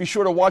 18th. Be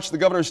sure to watch the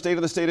governor's State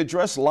of the State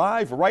address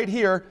live right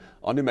here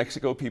on New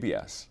Mexico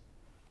PBS.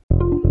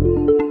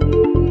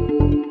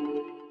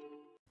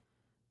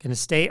 Going to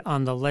stay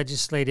on the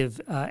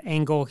legislative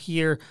angle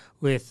here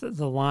with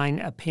the Line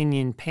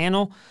Opinion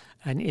Panel,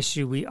 an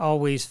issue we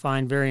always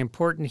find very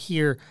important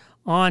here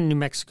on New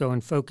Mexico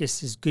in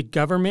Focus is good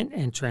government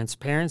and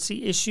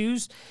transparency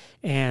issues.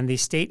 And the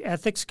State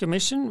Ethics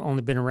Commission,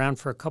 only been around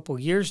for a couple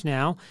years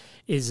now,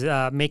 is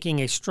making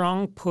a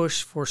strong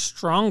push for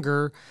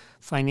stronger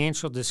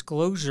financial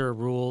disclosure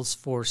rules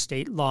for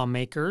state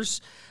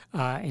lawmakers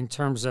in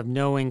terms of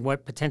knowing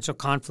what potential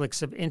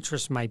conflicts of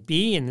interest might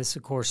be. And this,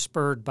 of course,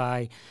 spurred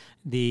by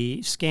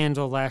the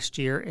scandal last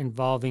year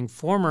involving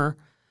former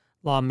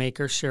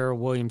lawmaker Cheryl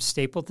Williams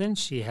Stapleton.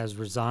 She has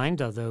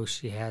resigned, although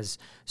she has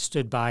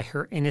stood by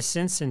her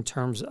innocence in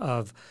terms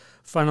of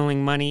funneling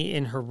money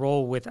in her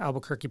role with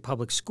Albuquerque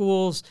Public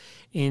Schools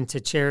into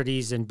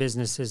charities and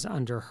businesses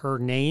under her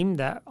name.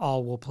 That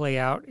all will play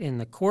out in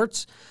the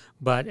courts.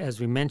 But as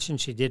we mentioned,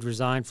 she did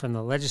resign from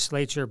the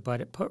legislature,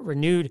 but it put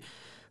renewed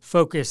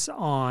focus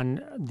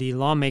on the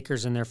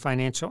lawmakers and their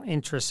financial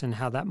interests and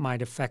how that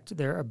might affect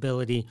their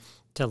ability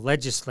to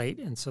legislate.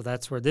 And so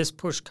that's where this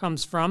push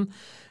comes from.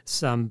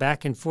 Some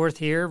back and forth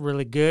here,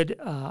 really good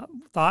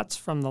thoughts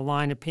from the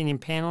Line Opinion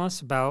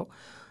panelists about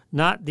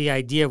not the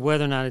idea of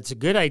whether or not it's a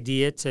good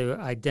idea to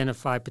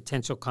identify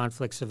potential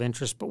conflicts of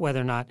interest, but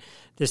whether or not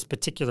this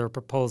particular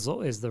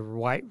proposal is the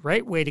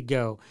right way to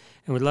go.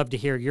 And we'd love to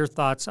hear your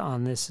thoughts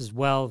on this as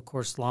well. Of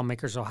course,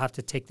 lawmakers will have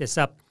to take this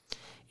up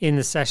in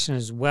the session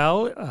as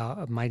well.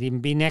 It might even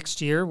be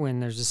next year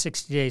when there's a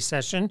 60-day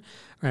session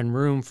and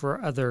room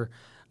for other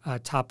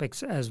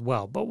topics as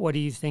well. But what do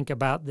you think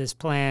about this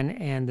plan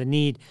and the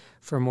need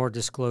for more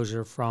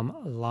disclosure from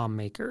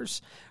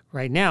lawmakers?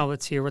 Right now,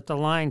 let's hear what the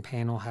Line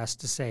panel has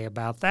to say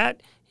about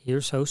that.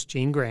 Here's host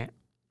Gene Grant.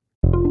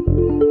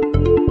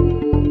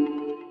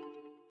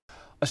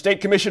 A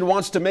state commission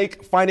wants to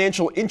make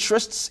financial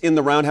interests in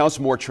the roundhouse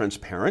more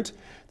transparent.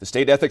 The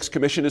State Ethics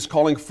Commission is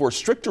calling for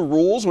stricter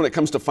rules when it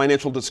comes to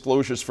financial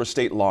disclosures for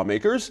state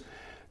lawmakers.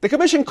 The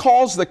commission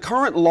calls the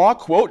current law,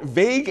 quote,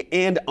 vague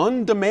and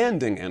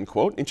undemanding, end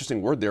quote.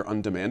 Interesting word there,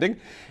 undemanding.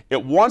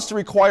 It wants to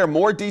require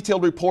more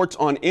detailed reports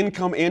on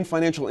income and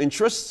financial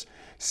interests,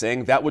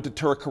 saying that would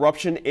deter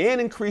corruption and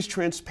increase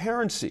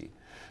transparency.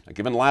 Now,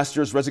 given last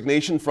year's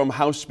resignation from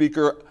House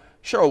Speaker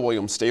Cheryl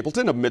Williams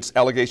Stapleton amidst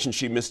allegations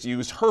she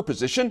misused her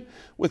position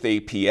with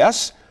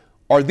APS,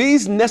 are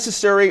these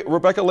necessary,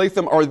 Rebecca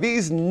Latham, are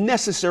these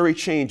necessary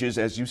changes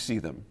as you see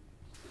them?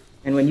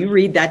 And when you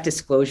read that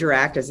Disclosure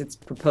Act as it's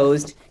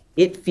proposed,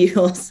 it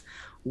feels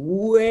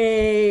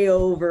way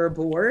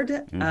overboard.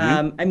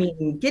 Mm-hmm. I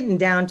mean, getting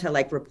down to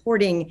like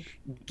reporting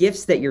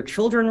gifts that your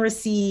children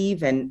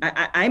receive. And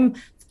I'm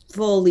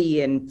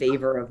fully in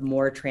favor of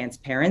more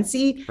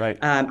transparency. Right.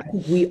 I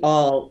think we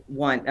all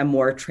want a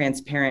more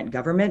transparent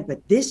government,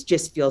 but this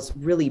just feels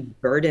really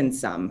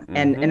burdensome. Mm-hmm.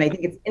 And I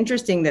think it's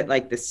interesting that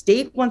like the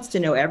state wants to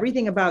know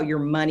everything about your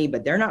money,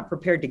 but they're not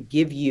prepared to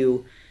give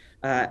you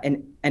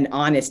an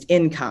honest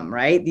income,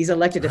 right? These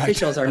elected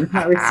officials are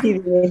not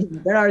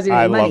receiving, they're not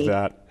receiving money. I love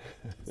that.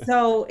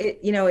 So,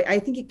 I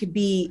think it could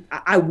be,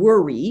 I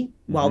worry,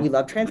 while we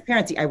love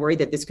transparency, I worry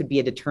that this could be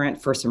a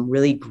deterrent for some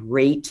really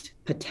great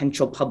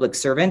potential public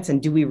servants.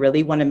 And do we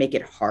really want to make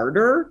it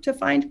harder to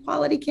find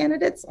quality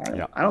candidates?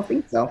 I don't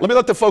think so. Let me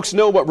let the folks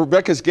know what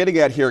Rebecca's getting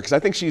at here, because I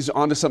think she's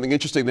onto something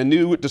interesting. The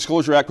new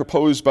Disclosure Act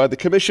proposed by the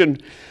Commission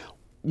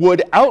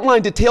would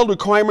outline detailed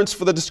requirements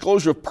for the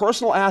disclosure of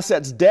personal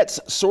assets, debts,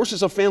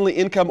 sources of family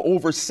income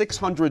over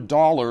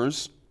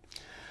 $600,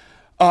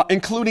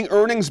 including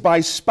earnings by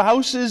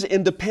spouses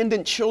and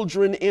dependent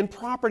children and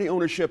property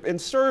ownership.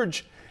 And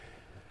Serge,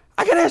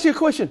 I got to ask you a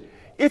question.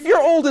 If your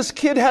oldest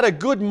kid had a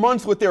good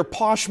month with their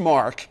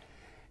Poshmark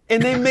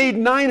and they made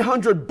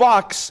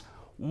 $900,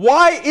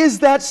 why is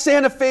that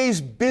Santa Fe's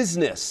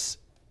business?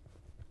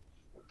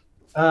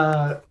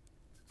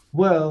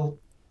 Well,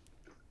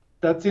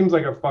 that seems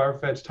like a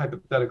far-fetched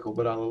hypothetical,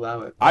 but I'll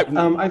allow it. I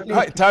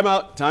think time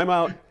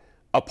out.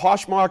 A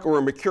Poshmark or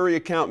a Mercury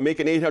account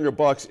making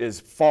 $800 is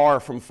far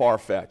from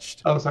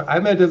far-fetched. Oh, sorry. I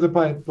meant as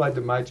applied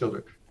to my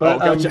children. But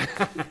gotcha.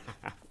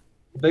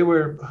 They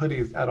wear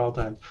hoodies at all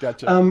times.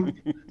 Gotcha.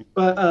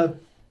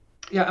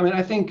 Yeah, I mean,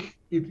 I think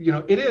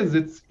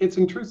it's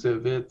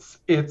intrusive.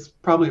 It's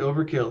probably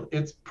overkill.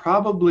 It's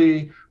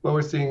probably what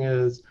we're seeing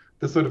is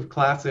the sort of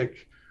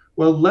classic,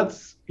 well,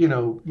 let's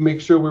make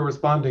sure we're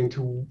responding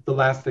to the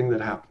last thing that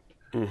happened.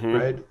 Mm-hmm.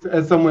 Right?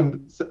 As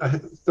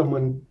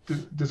someone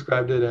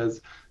described it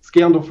as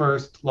scandal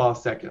first, law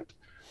second,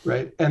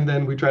 right? And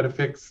then we try to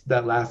fix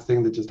that last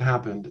thing that just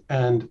happened,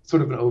 and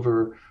sort of an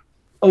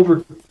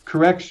over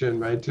correction,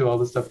 right, to all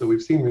the stuff that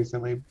we've seen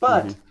recently.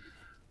 But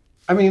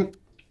I mean,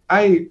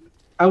 I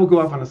will go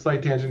off on a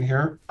slight tangent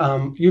here.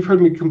 You've heard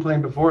me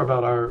complain before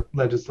about our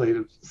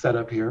legislative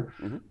setup here.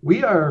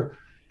 Mm-hmm.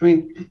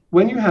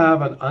 When you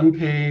have an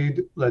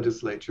unpaid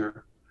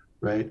legislature,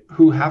 right,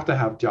 who have to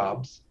have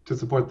jobs to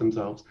support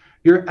themselves,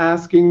 you're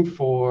asking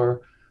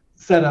for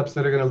setups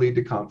that are going to lead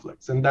to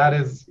conflicts. And that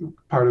is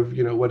part of,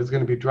 what is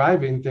going to be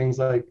driving things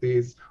like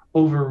these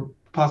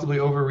possibly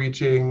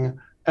overreaching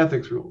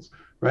ethics rules,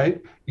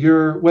 right?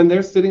 When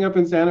they're sitting up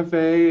in Santa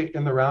Fe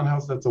in the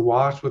roundhouse that's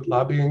awash with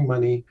lobbying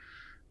money,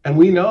 and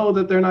we know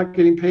that they're not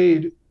getting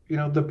paid,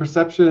 the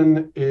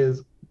perception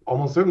is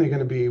almost certainly going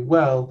to be,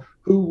 well,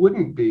 who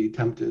wouldn't be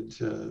tempted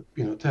to,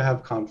 to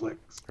have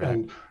conflicts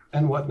and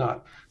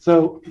whatnot.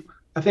 So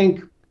I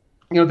think,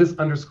 this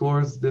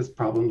underscores this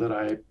problem that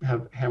I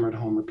have hammered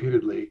home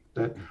repeatedly,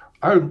 that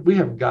we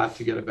have got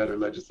to get a better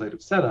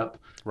legislative setup.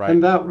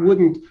 And that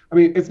wouldn't,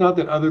 it's not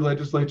that other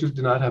legislatures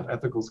do not have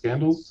ethical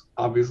scandals.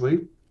 Obviously,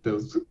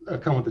 those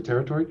come with the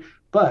territory.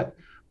 But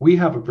we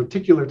have a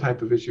particular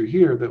type of issue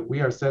here that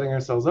we are setting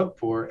ourselves up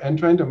for, and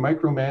trying to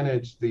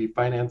micromanage the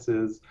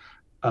finances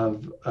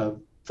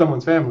of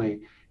someone's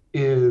family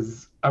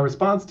is a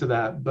response to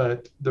that.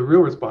 But the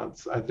real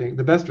response, I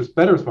think,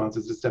 better response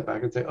is to step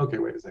back and say, okay,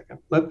 wait a second.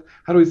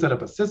 How do we set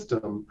up a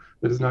system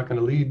that is not going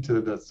to lead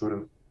to the sort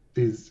of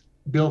these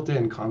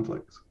built-in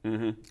conflicts?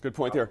 Good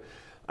point there.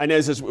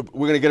 Inez, we're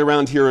going to get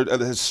around here,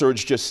 as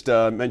Serge just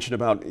mentioned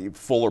about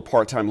full or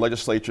part-time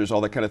legislatures,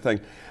 all that kind of thing.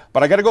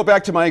 But I got to go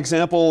back to my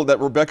example that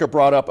Rebecca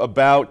brought up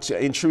about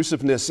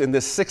intrusiveness in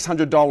this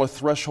 $600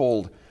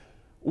 threshold.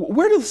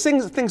 Where do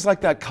things like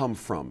that come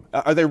from?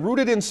 Are they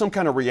rooted in some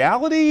kind of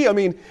reality?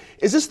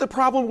 Is this the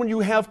problem when you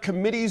have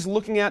committees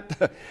looking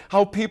at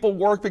how people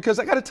work? Because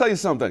I got to tell you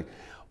something.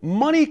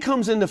 Money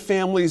comes into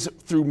families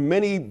through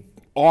many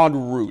odd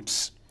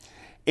routes.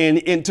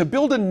 And to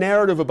build a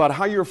narrative about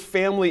how your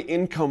family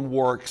income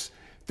works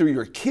through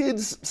your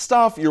kids'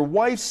 stuff, your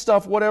wife's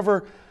stuff,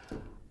 whatever,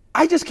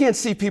 I just can't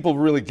see people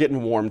really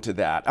getting warm to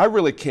that. I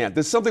really can't.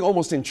 There's something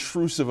almost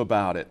intrusive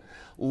about it,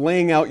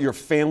 laying out your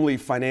family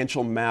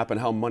financial map and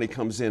how money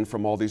comes in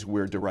from all these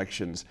weird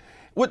directions.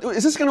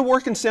 Is this going to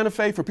work in Santa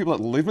Fe for people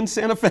that live in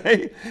Santa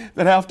Fe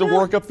that have to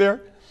work up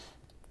there?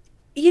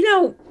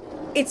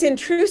 It's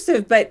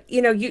intrusive, but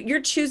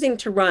you're choosing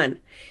to run.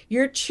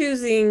 You're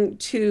choosing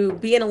to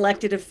be an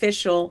elected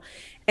official,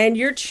 and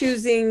you're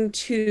choosing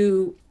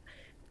to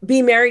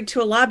be married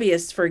to a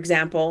lobbyist, for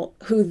example,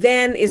 who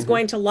then is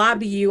going to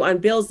lobby you on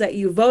bills that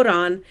you vote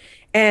on.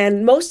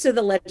 And most of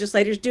the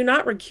legislators do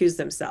not recuse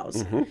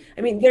themselves.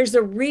 There's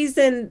a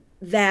reason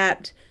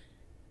that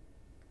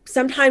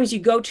sometimes you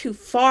go too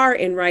far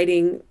in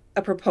writing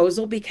a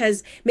proposal,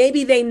 because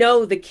maybe they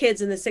know the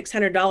kids and the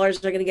 $600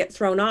 are going to get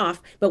thrown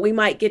off, but we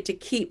might get to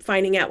keep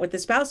finding out what the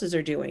spouses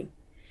are doing.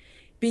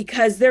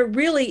 Because there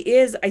really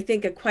is, I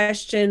think, a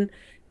question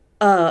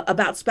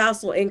about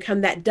spousal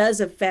income that does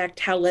affect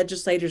how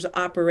legislators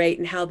operate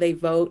and how they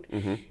vote.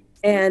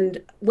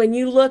 And when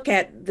you look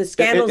at the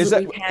scandals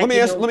that we've had,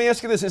 let me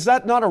ask you this: is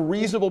that not a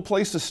reasonable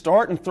place to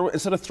start, and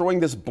instead of throwing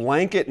this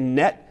blanket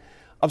net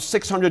of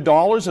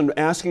 $600 and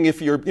asking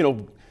if your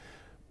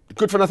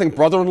good-for-nothing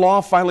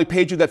brother-in-law finally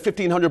paid you that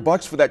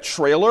 $1,500 for that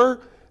trailer,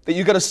 that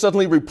you got to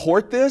suddenly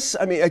report this?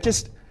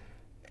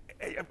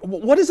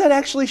 What does that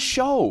actually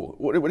show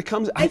when it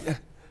comes? I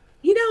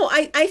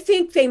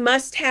think they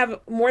must have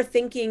more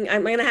thinking.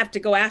 I'm going to have to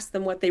go ask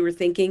them what they were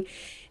thinking.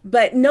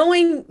 But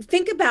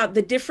think about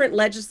the different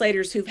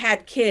legislators who've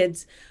had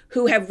kids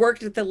who have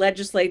worked at the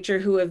legislature,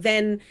 who have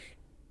then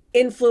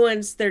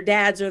influenced their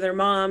dads or their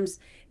moms.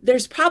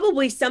 There's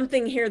probably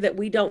something here that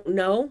we don't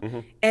know,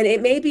 and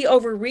it may be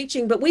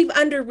overreaching, but we've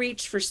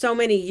underreached for so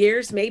many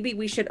years. Maybe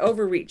we should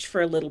overreach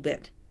for a little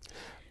bit.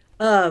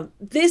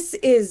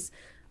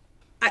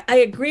 I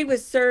agree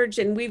with Serge,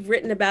 and we've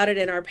written about it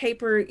in our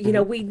paper.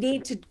 We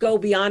need to go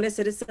beyond a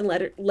citizen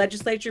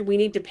legislature. We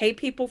need to pay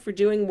people for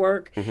doing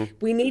work.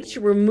 We need to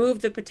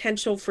remove the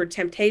potential for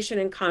temptation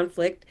and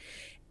conflict.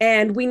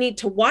 And we need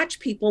to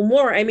watch people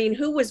more.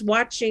 Who was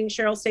watching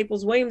Cheryl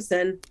Staples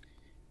Williamson?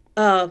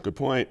 Good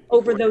point.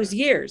 Over those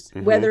years,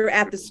 whether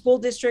at the school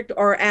district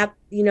or at,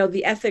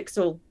 the ethics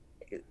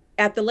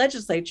at the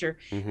legislature,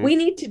 we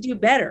need to do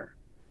better.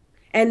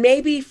 And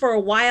maybe for a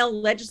while,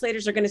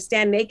 legislators are going to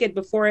stand naked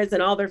before us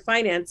and all their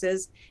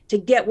finances to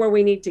get where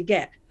we need to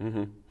get.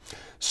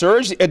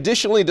 Serge,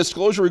 additionally,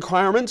 disclosure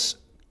requirements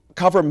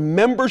cover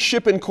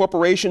membership in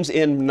corporations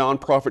and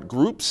nonprofit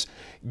groups,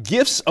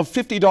 gifts of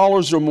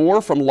 $50 or more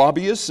from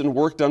lobbyists, and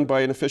work done by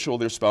an official or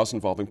their spouse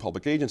involving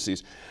public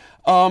agencies.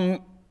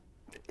 That's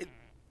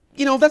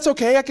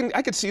okay. I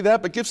could see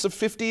that, but gifts of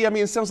 50,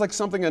 it sounds like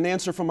an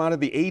answer from out of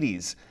the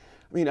 80s.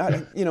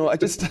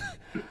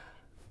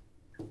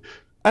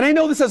 And I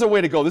know this has a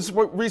way to go. This is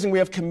the reason we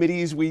have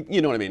committees.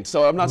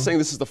 So I'm not saying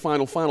this is the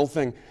final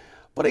thing.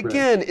 But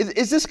again,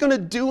 is this going to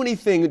do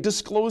anything,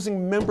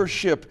 disclosing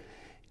membership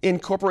in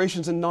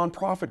corporations and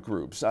nonprofit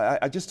groups?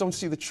 I just don't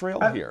see the trail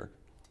here.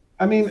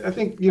 I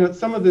think,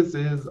 some of this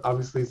is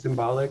obviously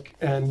symbolic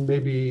and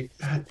maybe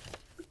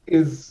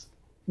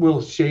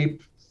will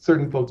shape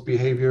certain folks'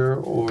 behavior,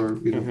 or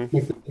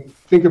make them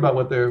think about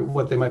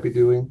what they might be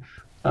doing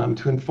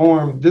to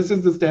inform. This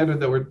is the standard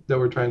that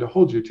we're trying to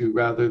hold you to,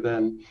 rather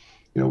than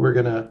we're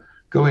going to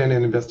go in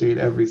and investigate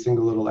every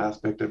single little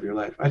aspect of your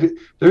life. I've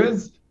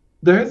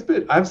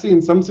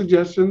seen some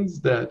suggestions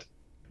that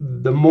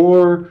the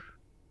more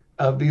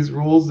of these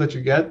rules that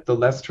you get, the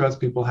less trust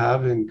people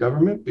have in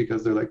government,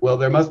 because they're like, well,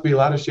 there must be a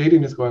lot of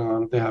shadiness going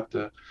on if they have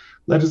to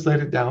legislate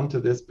it down to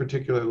this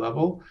particular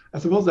level. I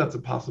suppose that's a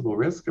possible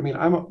risk.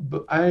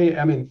 I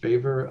am in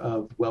favor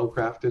of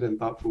well-crafted and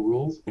thoughtful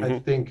rules. I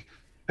think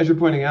as you're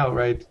pointing out,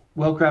 right,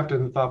 well-crafted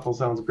and thoughtful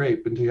sounds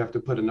great, but until you have to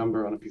put a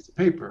number on a piece of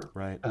paper.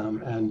 Right.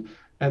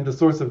 And the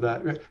source of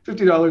that,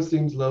 $50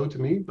 seems low to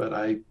me, but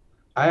I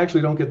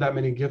actually don't get that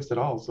many gifts at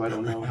all, so I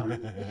don't know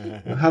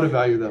how to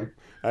value them.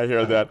 I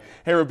hear that.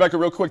 Hey, Rebecca,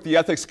 real quick, the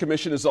Ethics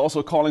Commission is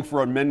also calling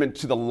for an amendment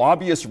to the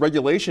Lobbyist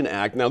Regulation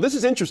Act. Now, this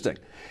is interesting.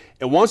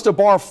 It wants to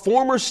bar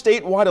former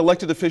statewide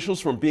elected officials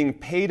from being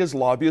paid as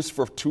lobbyists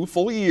for 2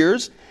 full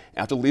years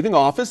after leaving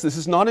office. This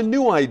is not a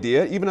new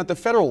idea, even at the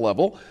federal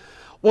level.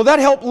 Will that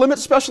help limit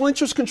special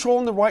interest control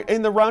in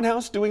the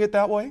Roundhouse, doing it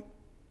that way?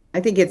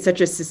 I think it's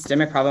such a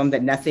systemic problem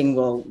that nothing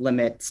will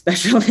limit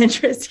special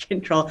interest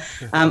control.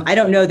 I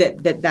don't know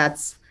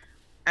that's,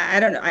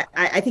 I don't know.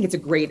 I think it's a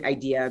great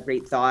idea, a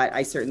great thought.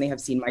 I certainly have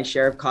seen my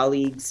share of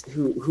colleagues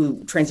who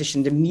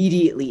transitioned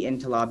immediately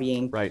into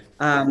lobbying. Right.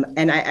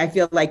 And I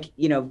feel like,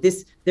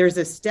 there's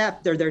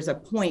a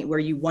point where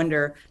you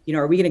wonder,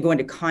 are we going to go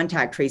into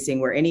contact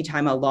tracing where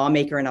anytime a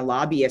lawmaker and a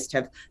lobbyist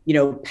have,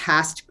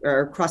 passed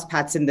or crossed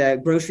paths in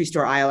the grocery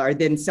store aisle, or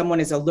then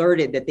someone is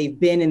alerted that they've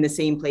been in the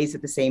same place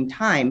at the same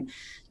time?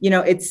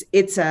 It's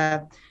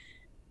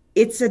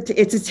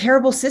a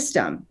terrible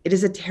system. It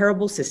is a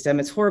terrible system.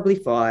 It's horribly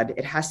flawed.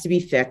 It has to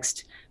be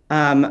fixed.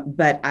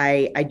 But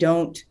I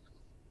don't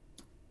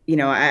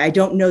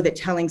know that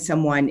telling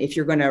someone, if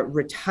you're going to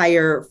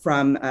retire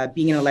from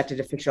being an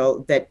elected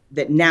official, but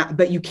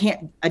you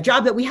can't, a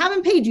job that we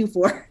haven't paid you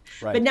for,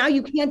 right, but now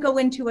you can't go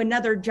into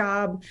another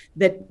job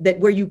that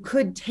where you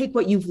could take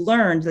what you've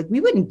learned. Like, we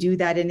wouldn't do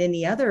that in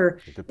any other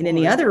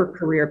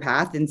career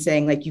path, and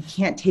saying, like, you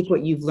can't take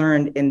what you've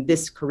learned in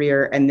this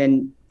career and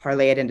then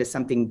parlay it into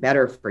something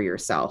better for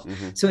yourself.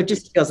 Mm-hmm. So it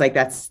just feels like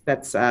that's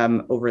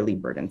overly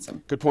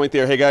burdensome. Good point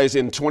there. Hey guys,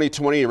 in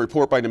 2020, a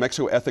report by New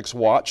Mexico Ethics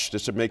Watch,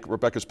 just to make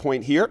Rebecca's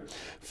point here,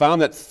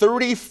 found that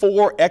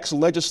 34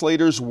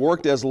 ex-legislators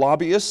worked as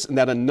lobbyists, and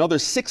that another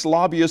 6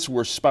 lobbyists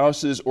were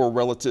spouses or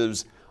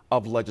relatives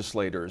of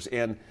legislators.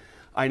 And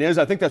Inez,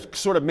 I think that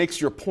sort of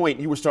makes your point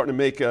you were starting to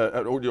make,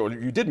 or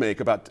you did make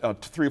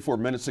about 3 or 4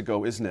 minutes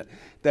ago, isn't it?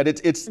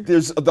 That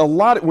there's a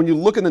lot, when you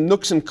look in the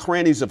nooks and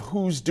crannies of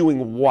who's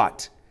doing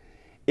what,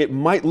 it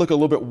might look a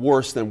little bit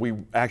worse than we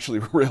actually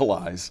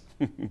realize.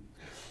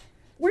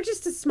 We're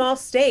just a small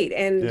state,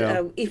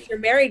 and if you're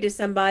married to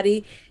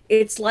somebody,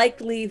 it's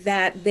likely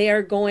that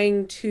they're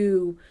going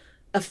to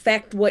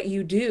affect what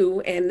you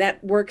do, and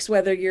that works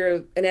whether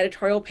you're an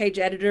editorial page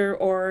editor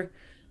or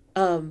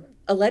a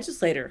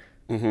legislator.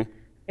 Mm-hmm.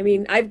 I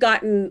mean, I've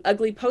gotten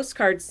ugly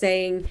postcards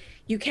saying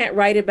you can't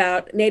write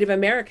about Native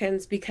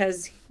Americans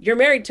because you're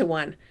married to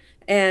one,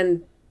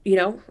 and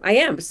I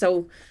am,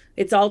 so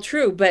it's all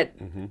true, but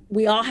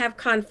we all have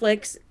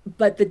conflicts.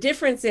 But the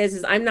difference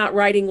is I'm not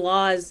writing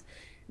laws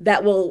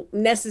that will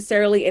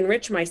necessarily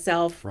enrich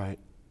myself, right,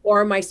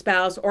 or my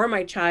spouse or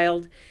my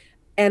child,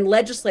 and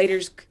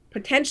legislators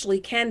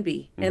potentially can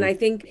be. And I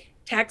think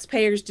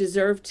taxpayers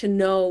deserve to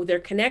know their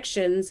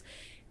connections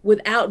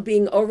without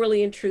being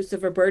overly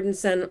intrusive or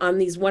burdensome on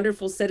these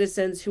wonderful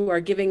citizens who are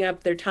giving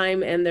up their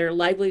time and their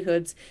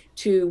livelihoods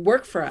to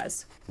work for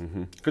us.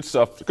 Mm-hmm. Good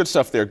stuff. Good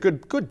stuff there.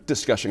 Good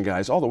discussion,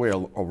 guys, all the way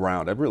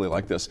around. I really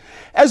like this.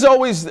 As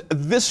always,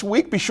 this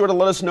week, be sure to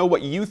let us know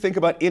what you think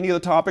about any of the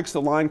topics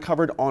The Line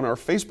covered on our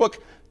Facebook,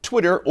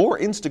 Twitter, or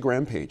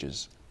Instagram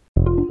pages.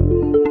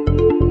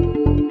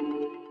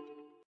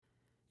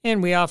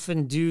 And we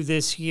often do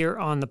this here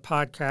on the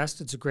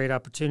podcast. It's a great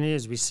opportunity,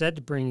 as we said,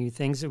 to bring you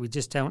things that we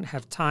just don't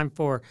have time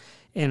for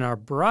in our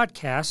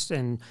broadcast.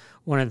 And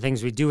one of the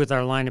things we do with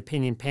our Line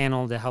Opinion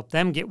panel to help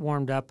them get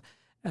warmed up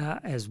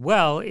as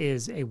well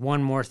is a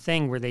One More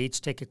Thing, where they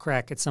each take a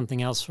crack at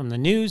something else from the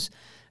news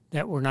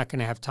that we're not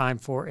going to have time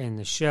for in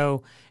the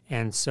show.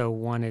 And so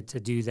wanted to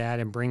do that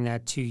and bring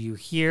that to you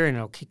here. And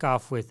it'll kick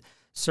off with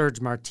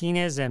Serge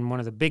Martinez and one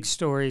of the big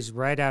stories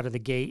right out of the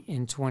gate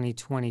in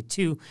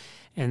 2022,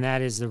 and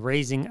that is the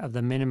raising of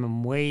the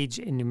minimum wage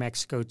in New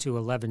Mexico to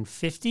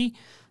 $11.50.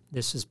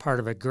 This is part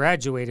of a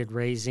graduated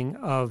raising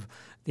of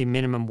the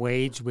minimum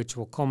wage, which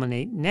will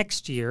culminate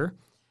next year.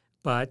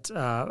 But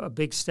a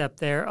big step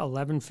there,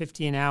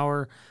 $11.50 an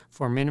hour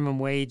for minimum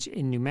wage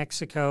in New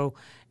Mexico,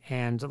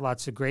 and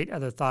lots of great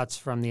other thoughts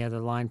from the other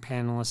Line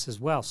panelists as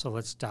well. So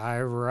let's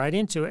dive right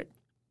into it.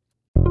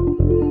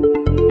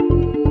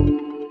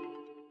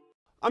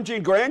 I'm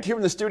Gene Grant here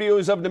in the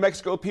studios of New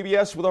Mexico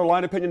PBS with our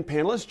Line Opinion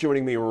panelists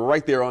joining me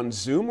right there on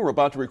Zoom. We're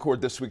about to record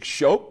this week's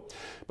show.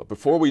 But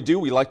before we do,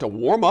 we like to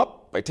warm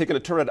up by taking a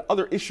turn at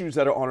other issues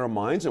that are on our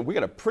minds. And we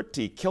got a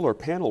pretty killer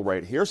panel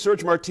right here.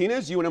 Serge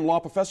Martinez, UNM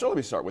law professor. Let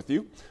me start with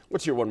you.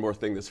 What's your One More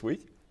Thing this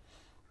week?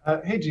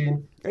 Hey,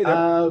 Gene. Hey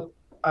there.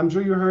 I'm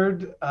sure you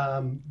heard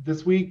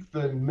this week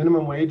the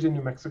minimum wage in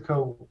New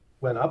Mexico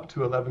went up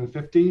to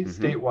 $11.50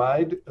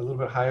 statewide, a little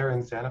bit higher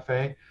in Santa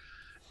Fe.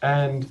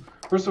 And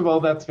first of all,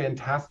 that's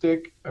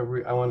fantastic. I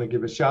want to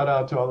give a shout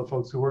out to all the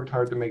folks who worked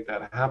hard to make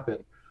that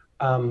happen.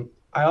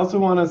 I also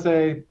want to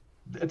say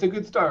it's a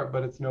good start,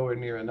 but it's nowhere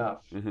near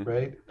enough,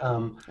 right?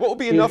 What will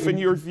be enough in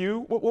your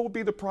view? What will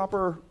be the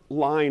proper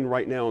line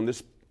right now in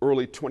this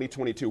early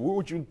 2022? What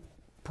would you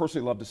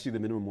personally love to see the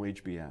minimum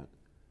wage be at?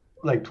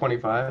 Like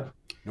 25.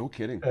 No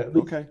kidding.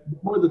 Okay.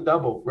 More than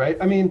double, right?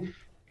 I mean,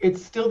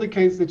 it's still the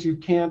case that you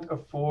can't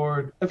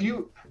afford, if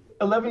you,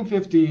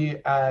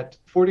 $1,150 at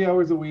 40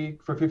 hours a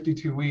week for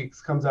 52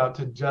 weeks comes out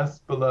to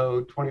just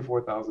below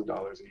 $24,000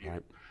 a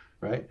year,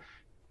 right?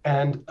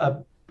 And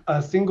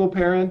a single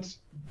parent,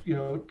 you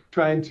know,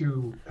 trying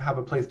to have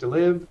a place to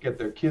live, get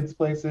their kids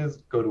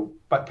places,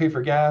 pay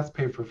for gas,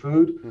 pay for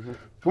food,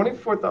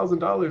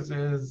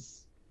 $24,000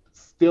 is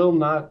still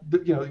not,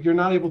 you know, you're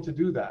not able to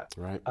do that.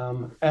 Right.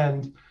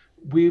 And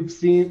we've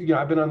seen, you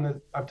know,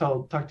 I've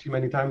talked to you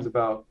many times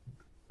about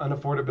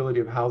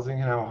unaffordability of housing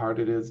and how hard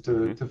it is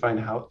to find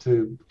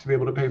to be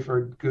able to pay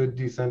for good,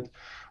 decent,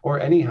 or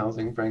any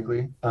housing,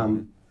 frankly,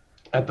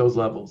 at those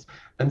levels.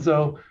 And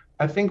so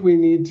I think we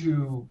need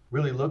to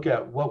really look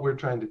at what we're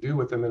trying to do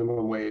with the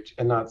minimum wage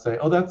and not say,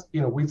 oh, that's,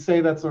 you know, we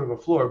say that's sort of a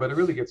floor, but it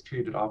really gets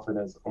treated often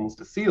as almost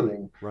a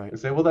ceiling. Right. And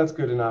say, well, that's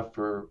good enough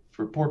for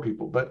poor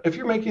people. But if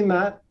you're making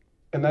that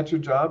and that's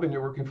your job and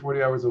you're working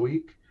 40 hours a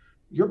week,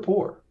 you're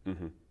poor.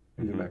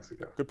 In New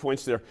Mexico. Good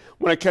points there.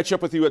 When I catch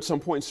up with you at some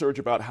point, Serge,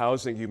 about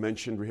housing, you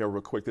mentioned here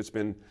real quick, there's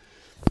been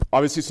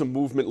obviously some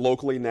movement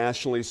locally,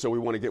 nationally, so we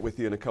want to get with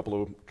you in a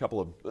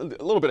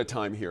little bit of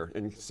time here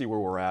and see where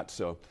we're at.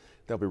 So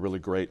that'll be really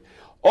great.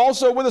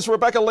 Also with us,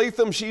 Rebecca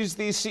Latham. She's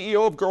the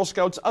CEO of Girl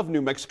Scouts of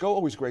New Mexico.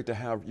 Always great to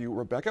have you,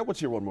 Rebecca.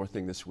 What's your one more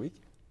thing this week?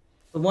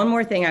 One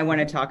more thing I want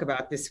to talk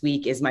about this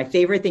week is my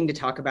favorite thing to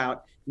talk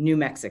about, New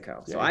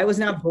Mexico. So I was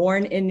not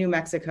born in New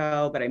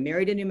Mexico, but I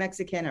married a New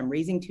Mexican. I'm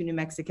raising 2 New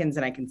Mexicans,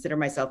 and I consider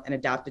myself an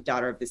adopted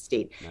daughter of the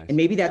state. Nice. And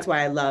maybe that's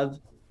why I love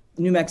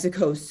New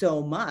Mexico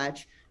so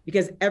much,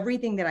 because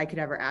everything that I could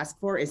ever ask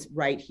for is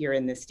right here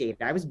in this state.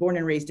 I was born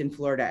and raised in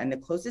Florida, and the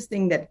closest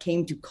thing that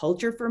came to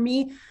culture for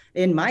me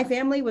in my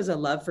family was a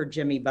love for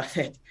Jimmy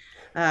Buffett.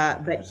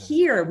 But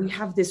here we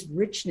have this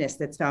richness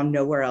that's found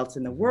nowhere else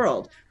in the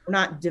world. We're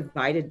not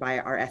divided by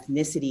our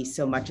ethnicity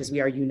so much as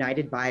we are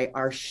united by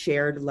our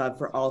shared love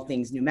for all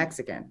things New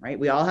Mexican, right?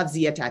 We all have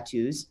Zia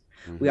tattoos.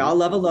 We all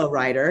love a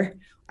lowrider.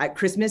 At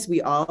Christmas,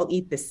 we all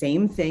eat the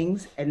same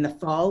things. In the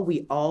fall,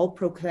 we all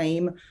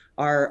proclaim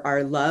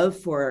our love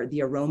for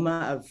the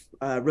aroma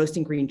of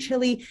roasting green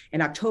chili.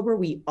 In October,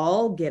 we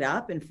all get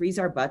up and freeze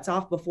our butts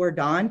off before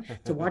dawn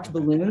to watch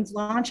balloons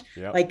launch.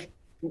 Yep. Like,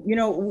 you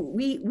know,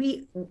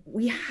 we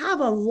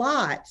have a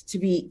lot to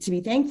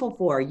be thankful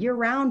for. Year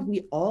round,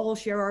 we all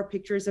share our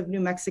pictures of New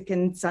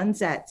Mexican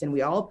sunsets, and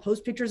we all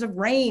post pictures of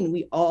rain.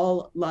 We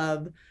all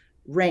love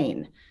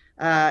rain.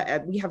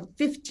 We have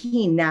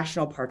 15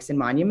 national parks and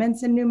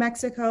monuments in New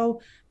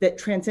Mexico that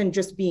transcend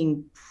just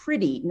being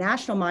pretty.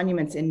 National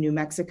monuments in New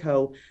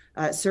Mexico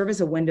serve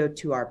as a window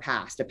to our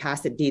past, a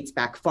past that dates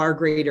back far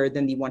greater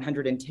than the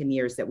 110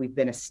 years that we've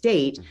been a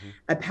state,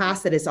 a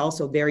past that is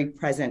also very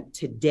present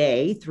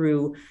today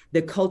through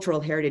the cultural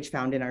heritage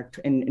found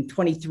in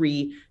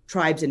 23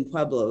 tribes and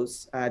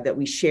pueblos that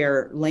we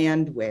share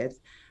land with.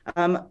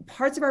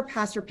 Parts of our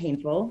past are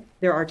painful.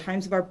 There are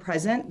times of our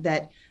present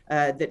that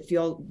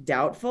feel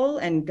doubtful,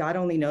 and God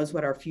only knows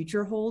what our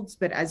future holds.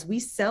 But as we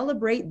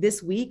celebrate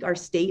this week our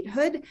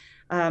statehood,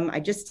 I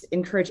just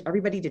encourage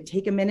everybody to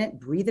take a minute,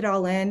 breathe it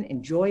all in,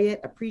 enjoy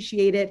it,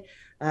 appreciate it,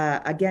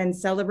 again,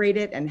 celebrate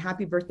it, and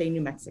happy birthday,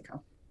 New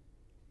Mexico.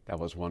 That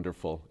was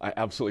wonderful. I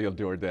absolutely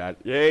adored that.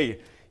 Yay.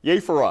 Yay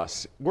for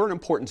us. We're an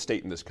important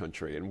state in this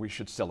country, and we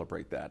should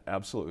celebrate that.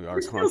 Absolutely, our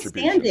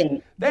contribution.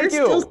 Standing. Thank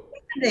you. Still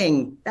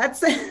standing.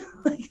 That's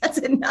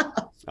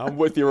enough. I'm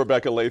with you,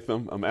 Rebecca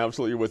Latham. I'm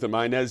absolutely with him.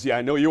 Inez, yeah,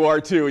 I know you are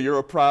too. You're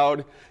a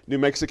proud New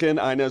Mexican.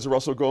 Inez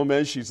Russell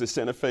Gomez, she's the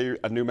Santa Fe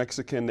New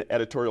Mexican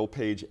editorial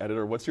page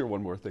editor. What's your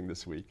one more thing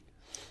this week?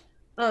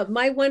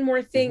 My one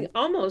more thing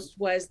almost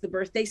was the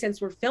birthday,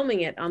 since we're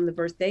filming it on the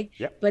birthday,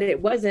 but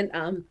it wasn't.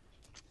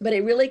 But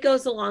it really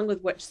goes along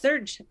with what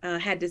Serge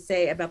had to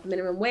say about the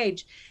minimum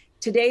wage.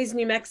 Today's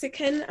New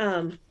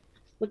Mexican,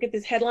 look at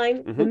this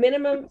headline. The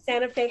minimum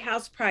Santa Fe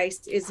house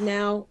price is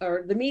now,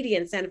 or the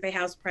median Santa Fe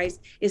house price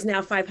is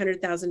now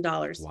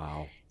 $500,000.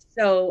 Wow.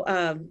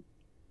 So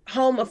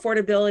home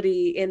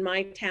affordability in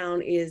my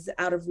town is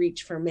out of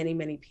reach for many,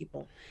 many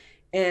people.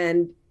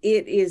 And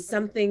it is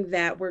something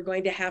that we're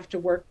going to have to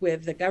work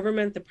with the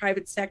government, the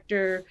private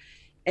sector,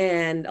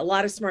 and a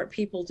lot of smart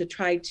people to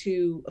try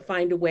to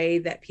find a way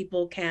that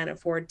people can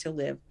afford to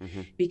live.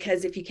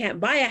 Because if you can't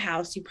buy a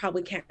house, you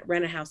probably can't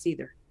rent a house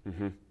either.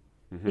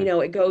 You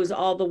know, it goes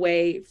all the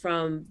way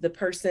from the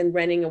person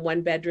renting a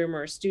 1-bedroom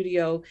or a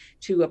studio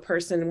to a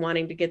person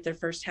wanting to get their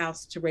first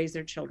house to raise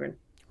their children.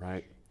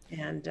 Right.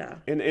 And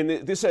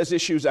this has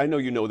issues. I know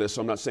you know this,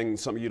 so I'm not saying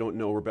something you don't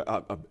know,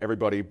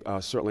 everybody,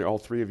 certainly all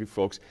three of you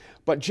folks.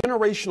 But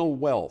generational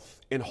wealth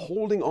and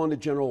holding on to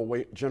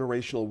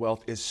generational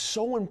wealth is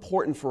so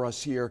important for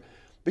us here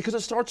because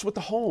it starts with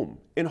the home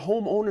and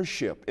home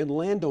ownership and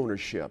land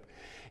ownership.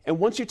 And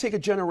once you take a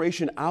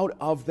generation out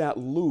of that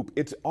loop,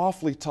 it's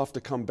awfully tough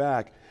to come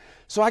back.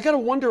 So I got to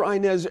wonder,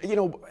 Inez, you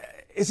know,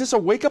 is this a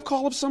wake-up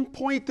call at some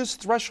point, this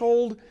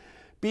threshold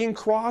being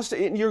crossed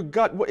in your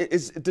gut?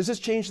 Does this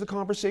change the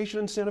conversation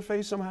in Santa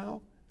Fe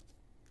somehow?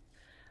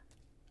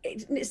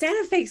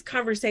 Santa Fe's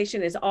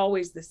conversation is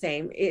always the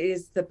same. It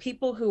is the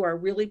people who are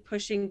really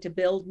pushing to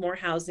build more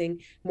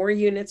housing, more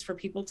units for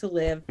people to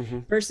live,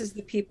 versus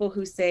the people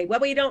who say, well,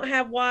 we don't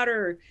have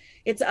water.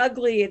 It's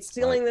ugly. It's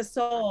stealing the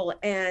soul.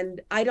 And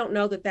I don't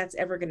know that that's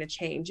ever going to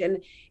change.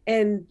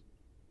 And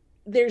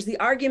there's the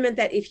argument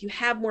that if you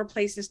have more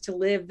places to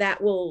live, that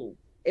will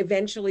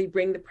eventually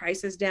bring the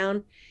prices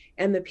down.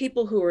 And the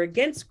people who are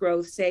against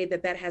growth say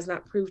that that has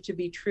not proved to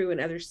be true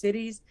in other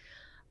cities.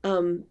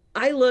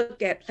 I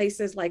look at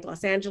places like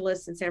Los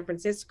Angeles and San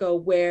Francisco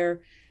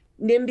where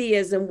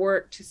NIMBYism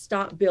worked to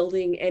stop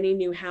building any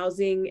new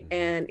housing,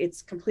 and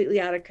it's completely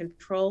out of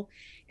control.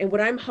 And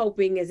what I'm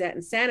hoping is that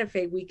in Santa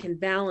Fe, we can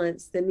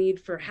balance the need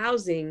for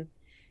housing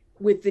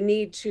with the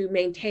need to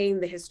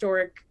maintain the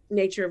historic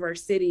nature of our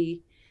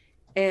city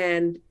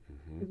and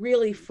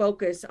really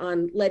focus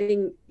on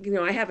letting,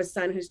 I have a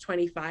son who's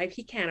 25.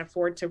 He can't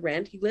afford to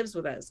rent. He lives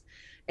with us.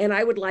 And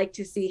I would like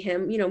to see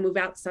him, move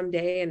out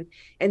someday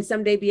and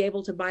someday be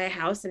able to buy a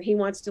house, and he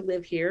wants to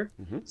live here.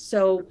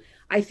 So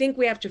I think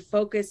we have to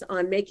focus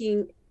on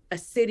making a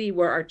city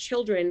where our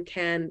children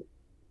can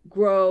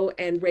grow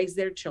and raise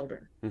their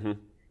children. And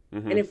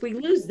if we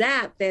lose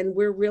that, then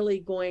we're really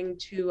going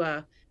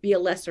to be a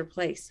lesser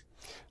place.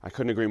 I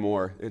couldn't agree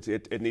more.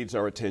 It needs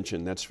our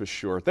attention, that's for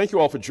sure. Thank you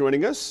all for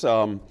joining us.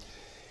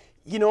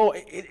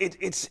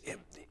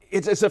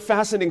 It's a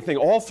fascinating thing.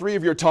 All three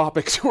of your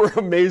topics were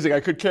amazing. I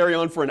could carry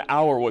on for an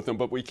hour with them,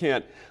 but we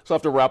can't. So I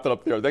have to wrap it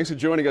up there. Thanks for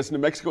joining us. New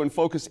Mexico in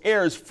Focus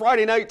airs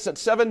Friday nights at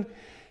 7,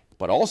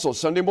 but also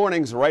Sunday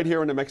mornings right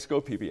here on New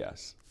Mexico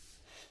PBS.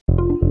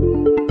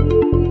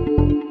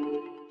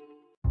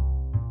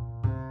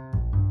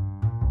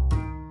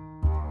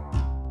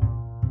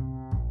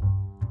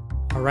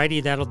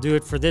 Alrighty, that'll do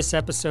it for this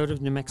episode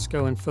of New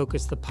Mexico in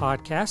Focus, the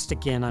podcast.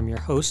 Again, I'm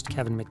your host,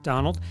 Kevin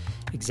McDonald,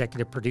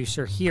 executive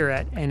producer here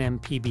at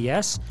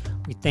NMPBS.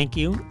 We thank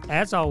you,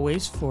 as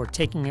always, for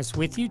taking us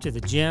with you to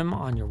the gym,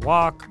 on your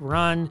walk,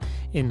 run,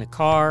 in the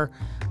car.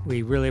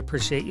 We really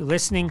appreciate you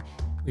listening.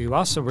 We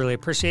also really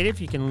appreciate it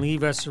if you can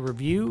leave us a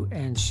review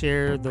and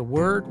share the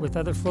word with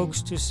other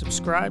folks to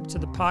subscribe to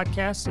the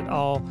podcast. It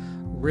all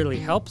really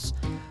helps.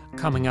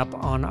 Coming up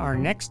on our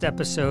next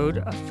episode,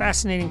 a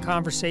fascinating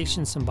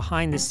conversation, some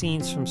behind the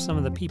scenes from some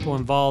of the people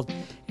involved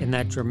in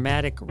that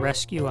dramatic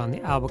rescue on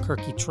the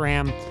Albuquerque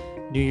tram,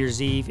 New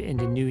Year's Eve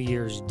into New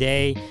Year's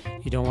Day.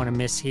 You don't want to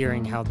miss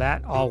hearing how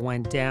that all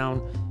went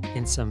down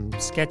in some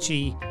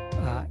sketchy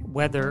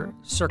weather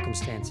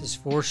circumstances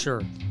for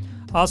sure.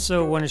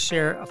 Also want to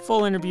share a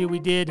full interview we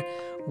did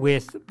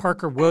with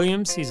Parker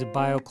Williams. He's a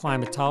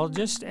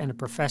bioclimatologist and a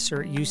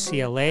professor at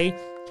UCLA.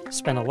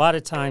 Spent a lot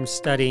of time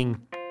studying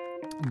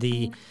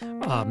the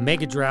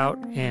mega drought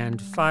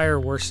and fire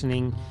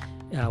worsening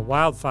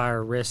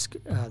wildfire risk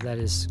that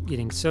is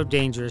getting so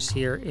dangerous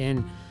here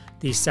in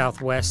the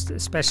Southwest,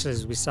 especially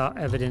as we saw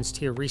evidenced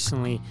here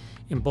recently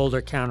in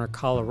Boulder County,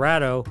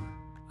 Colorado,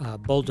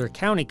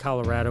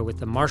 with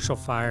the Marshall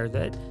Fire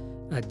that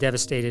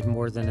devastated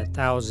more than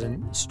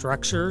 1,000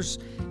 structures.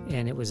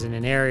 And it was in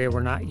an area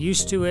we're not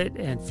used to it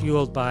and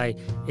fueled by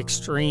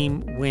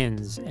extreme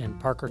winds. And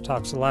Parker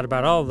talks a lot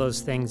about all of those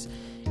things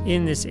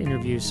in this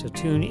interview, so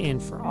tune in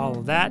for all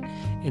of that.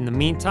 In the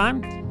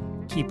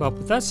meantime, keep up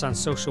with us on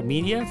social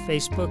media,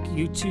 Facebook,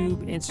 YouTube,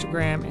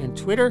 Instagram, and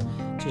Twitter.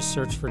 Just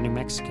search for New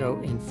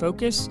Mexico in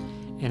Focus.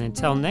 And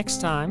until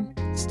next time,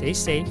 stay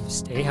safe,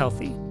 stay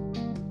healthy.